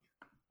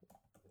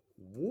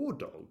 War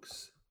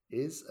Dogs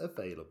is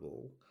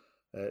available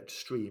to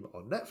stream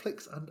on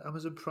Netflix and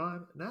Amazon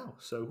Prime now,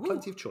 so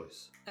plenty of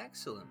choice.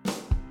 Excellent.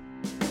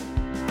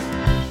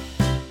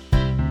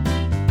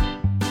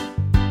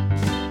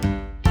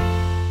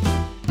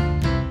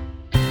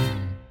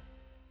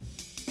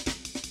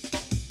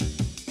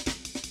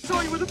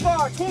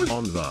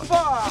 On the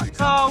box.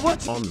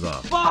 What's on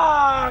the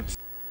box?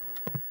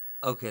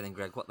 Okay then,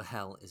 Greg, what the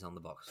hell is on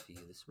the box for you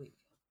this week?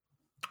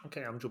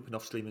 Okay, I'm jumping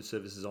off streaming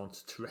services onto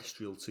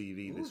terrestrial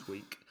TV this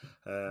week.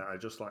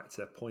 I'd just like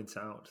to point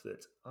out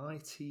that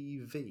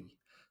ITV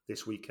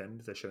this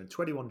weekend, they're showing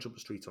 21 Jump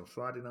Street on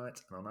Friday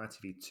night, and on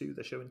ITV2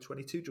 they're showing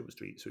 22 Jump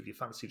Street. So if you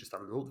fancy just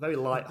having a little, very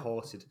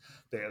light-hearted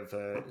bit of,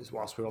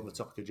 whilst we're on the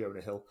topic of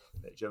Jonah Hill,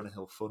 bit of Jonah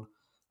Hill fun,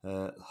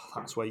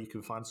 that's where you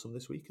can find some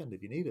this weekend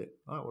if you need it.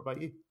 All right, what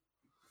about you?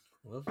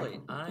 Lovely.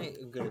 I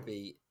am going to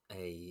be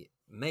a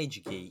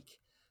major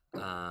geek,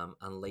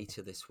 and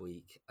later this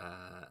week,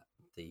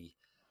 the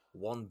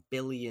 $1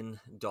 billion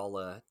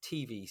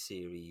TV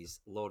series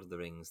Lord of the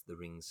Rings: The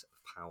Rings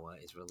of Power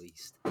is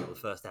released. The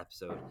first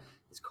episode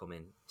is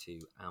coming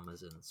to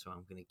Amazon, so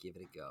I'm going to give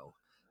it a go.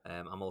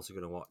 I'm also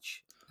going to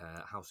watch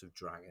House of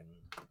Dragon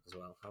as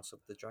well. House of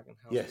the Dragon?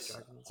 Yes,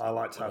 of Dragons? I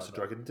liked House of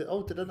Dragon. Did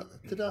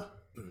I?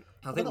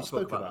 I think we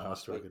spoke about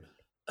House of Dragon.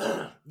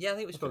 Yeah, I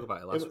think we spoke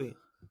about it last week.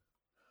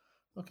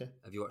 Okay.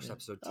 Have you watched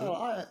episode 2?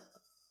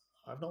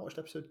 I've not watched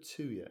episode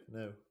 2 yet,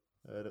 no.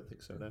 I don't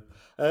think so, no.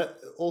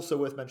 Also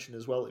worth mentioning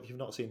as well, if you've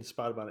not seen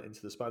Spider-Man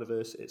Into the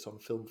Spider-Verse, it's on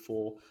Film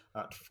 4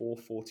 at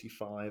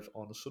 4:45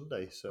 on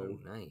Sunday. So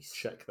nice.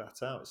 Check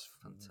that out. It's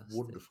fantastic.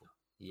 Wonderful.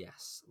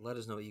 Yes. Let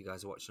us know what you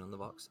guys are watching on The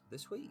Box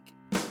this week.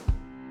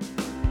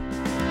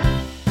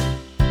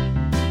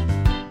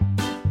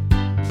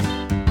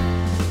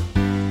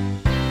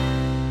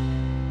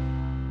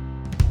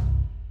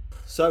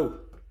 So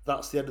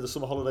that's the end of the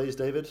summer holidays,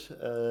 David.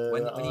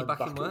 When are you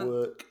back in work? At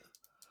work?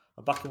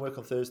 I'm back in work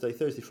on Thursday,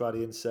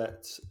 Friday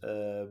inset.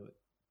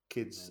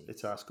 Kids, Nice.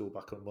 It's our school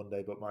back on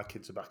Monday, but my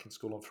kids are back in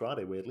school on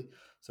Friday, weirdly.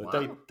 So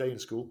Wow. day in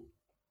school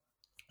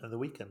and the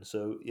weekend.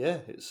 So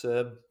yeah, it's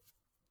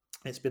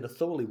been a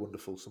thoroughly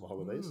wonderful summer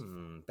holidays.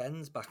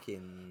 Ben's back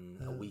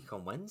in a week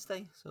on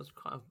Wednesday, so it's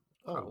quite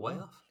a way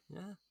wow. off.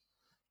 Yeah.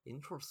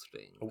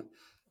 Interesting. Oh,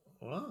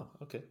 wow,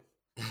 okay.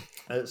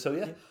 So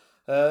yeah.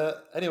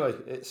 Anyway,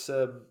 it's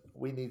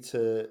we need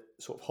to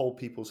sort of hold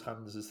people's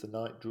hands as the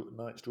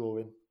nights draw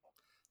in.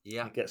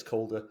 Yeah. It gets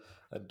colder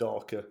and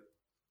darker.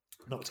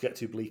 Not to get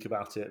too bleak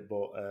about it,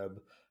 but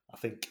I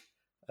think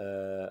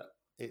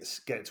it's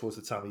getting towards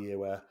the time of year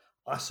where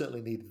I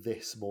certainly need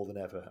this more than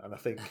ever, and I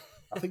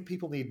think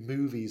people need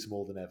movies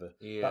more than ever.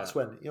 Yeah. That's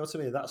when, you know what I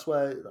mean. That's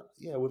where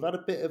we've had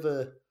a bit of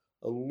a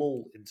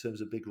lull in terms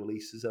of big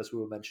releases, as we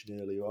were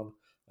mentioning earlier on.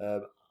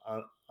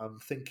 I'm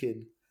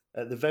thinking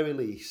at the very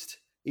least,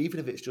 even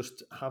if it's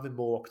just having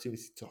more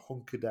opportunity to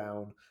hunker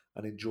down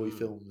and enjoy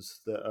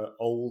films that are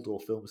old or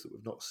films that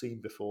we've not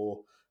seen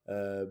before,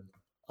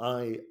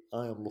 I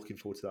am looking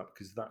forward to that,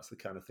 because that's the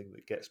kind of thing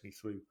that gets me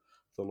through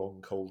the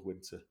long, cold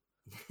winter.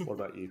 What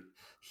about you?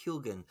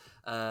 Hugen.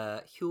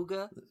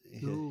 Huga?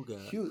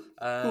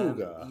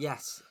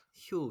 Yes,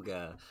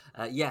 Huga.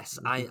 Yes,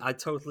 I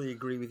totally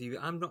agree with you.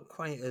 I'm not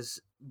quite as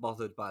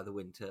bothered by the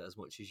winter as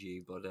much as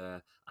you, but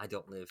I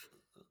don't live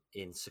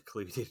in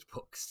secluded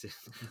Buxton,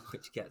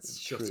 which gets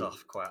shut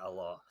off quite a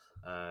lot.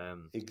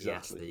 Exactly.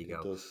 Yes, there you go.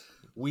 It does.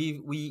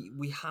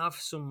 We have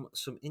some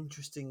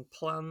interesting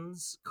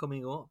plans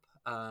coming up.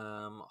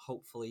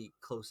 Hopefully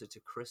closer to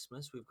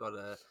Christmas, we've got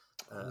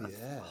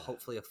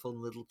hopefully a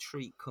fun little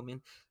treat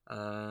coming.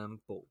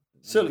 But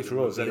certainly for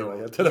us,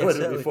 anyway. I don't know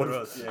whether it'll be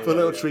fun for a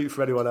little treat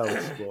for anyone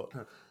else,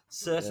 but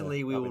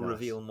certainly we will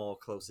reveal more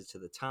closer to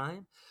the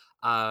time.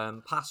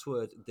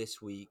 Password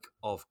this week,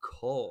 of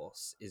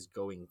course, is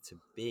going to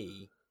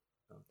be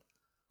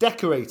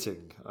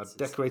decorating. I'm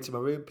decorating my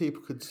room.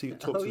 People could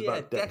talk to me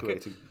about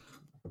decorating.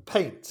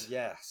 Paint.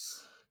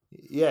 Yes.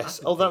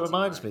 Oh, that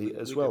reminds me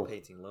as well. We've been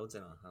painting loads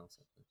in our house.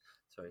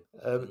 Sorry.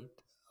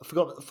 I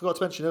forgot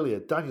to mention earlier.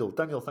 Daniel,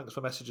 thanks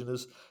for messaging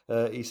us.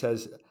 He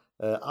says,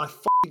 I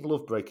fucking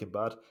love Breaking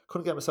Bad.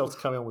 Couldn't get myself to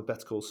carry on with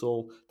Better Call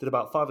Saul. Did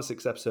about 5 or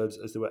 6 episodes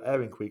as they were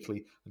airing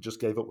quickly and just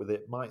gave up with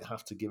it. Might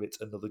have to give it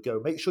another go.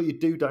 Make sure you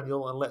do,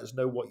 Daniel, and let us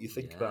know what you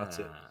think about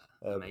it.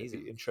 Amazing. It'd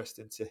be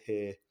interesting to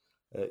hear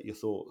your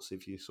thoughts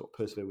if you sort of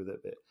persevere with it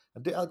a bit.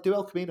 And do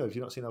El Camino. If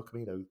you've not seen El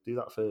Camino, do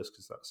that first,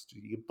 because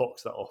you can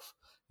box that off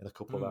in a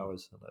couple of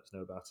hours and let us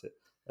know about it.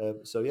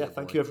 So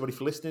thank you everybody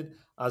for listening.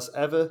 As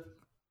ever,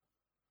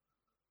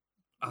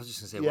 I was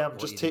just going to say, I'm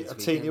just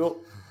teeing you up.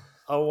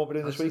 Oh, what am I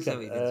doing this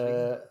weekend?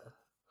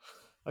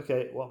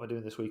 Okay, what am I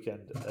doing this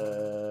weekend?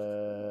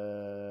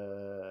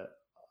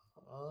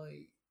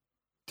 I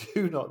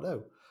do not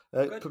know.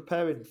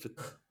 Preparing for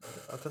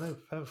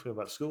going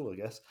back to school, I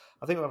guess.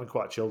 I think we're having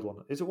quite a chilled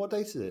one. What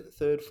date is it?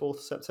 3rd,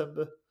 4th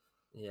September?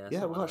 Yeah,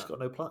 we've actually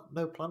got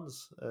no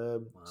plans.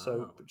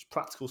 So just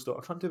practical stuff.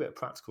 I'm trying to do a bit of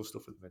practical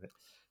stuff at the minute.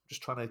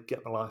 Just trying to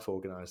get my life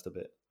organised a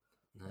bit.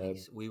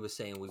 Nice. We were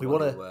saying we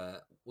want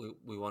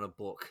to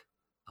book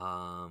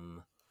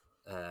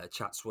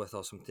Chatsworth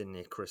or something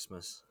near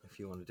Christmas, if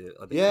you want to do it.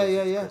 A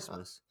bit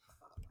Christmas.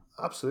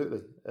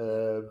 Absolutely.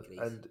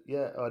 And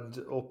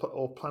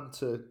or plan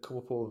to come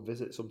up and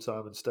visit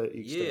sometime and stay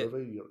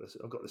over.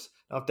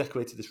 I've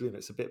decorated this room.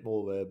 It's a bit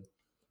more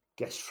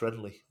guest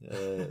friendly,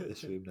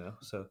 this room now.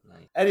 So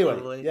anyway,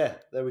 lovely.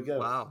 There we go.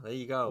 Wow, there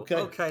you go.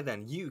 Okay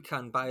then, you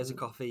can buy us a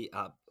coffee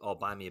or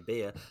buy me a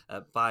beer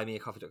at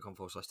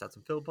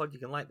buymeacoffee.com/dadsandphilpod. You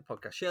can like the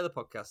podcast, share the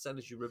podcast, send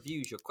us your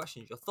reviews, your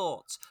questions, your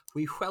thoughts.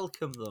 We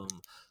welcome them.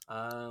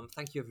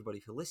 Thank you everybody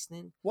for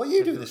listening. What are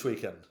you doing this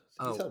weekend?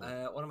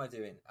 What am I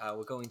doing?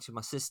 We're going to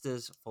my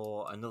sister's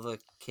for another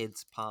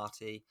kids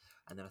party,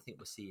 and then I think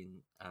we're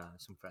seeing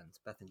some friends,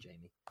 Beth and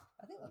Jamie.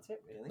 I think that's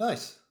it, really.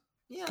 Nice.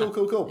 Yeah.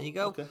 Cool. There you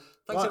go. Okay.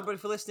 Thanks everybody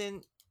for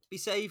listening. Be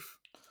safe.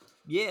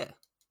 Yeah.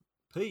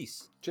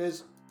 Peace.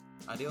 Cheers.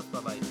 Adios.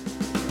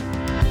 Bye-bye.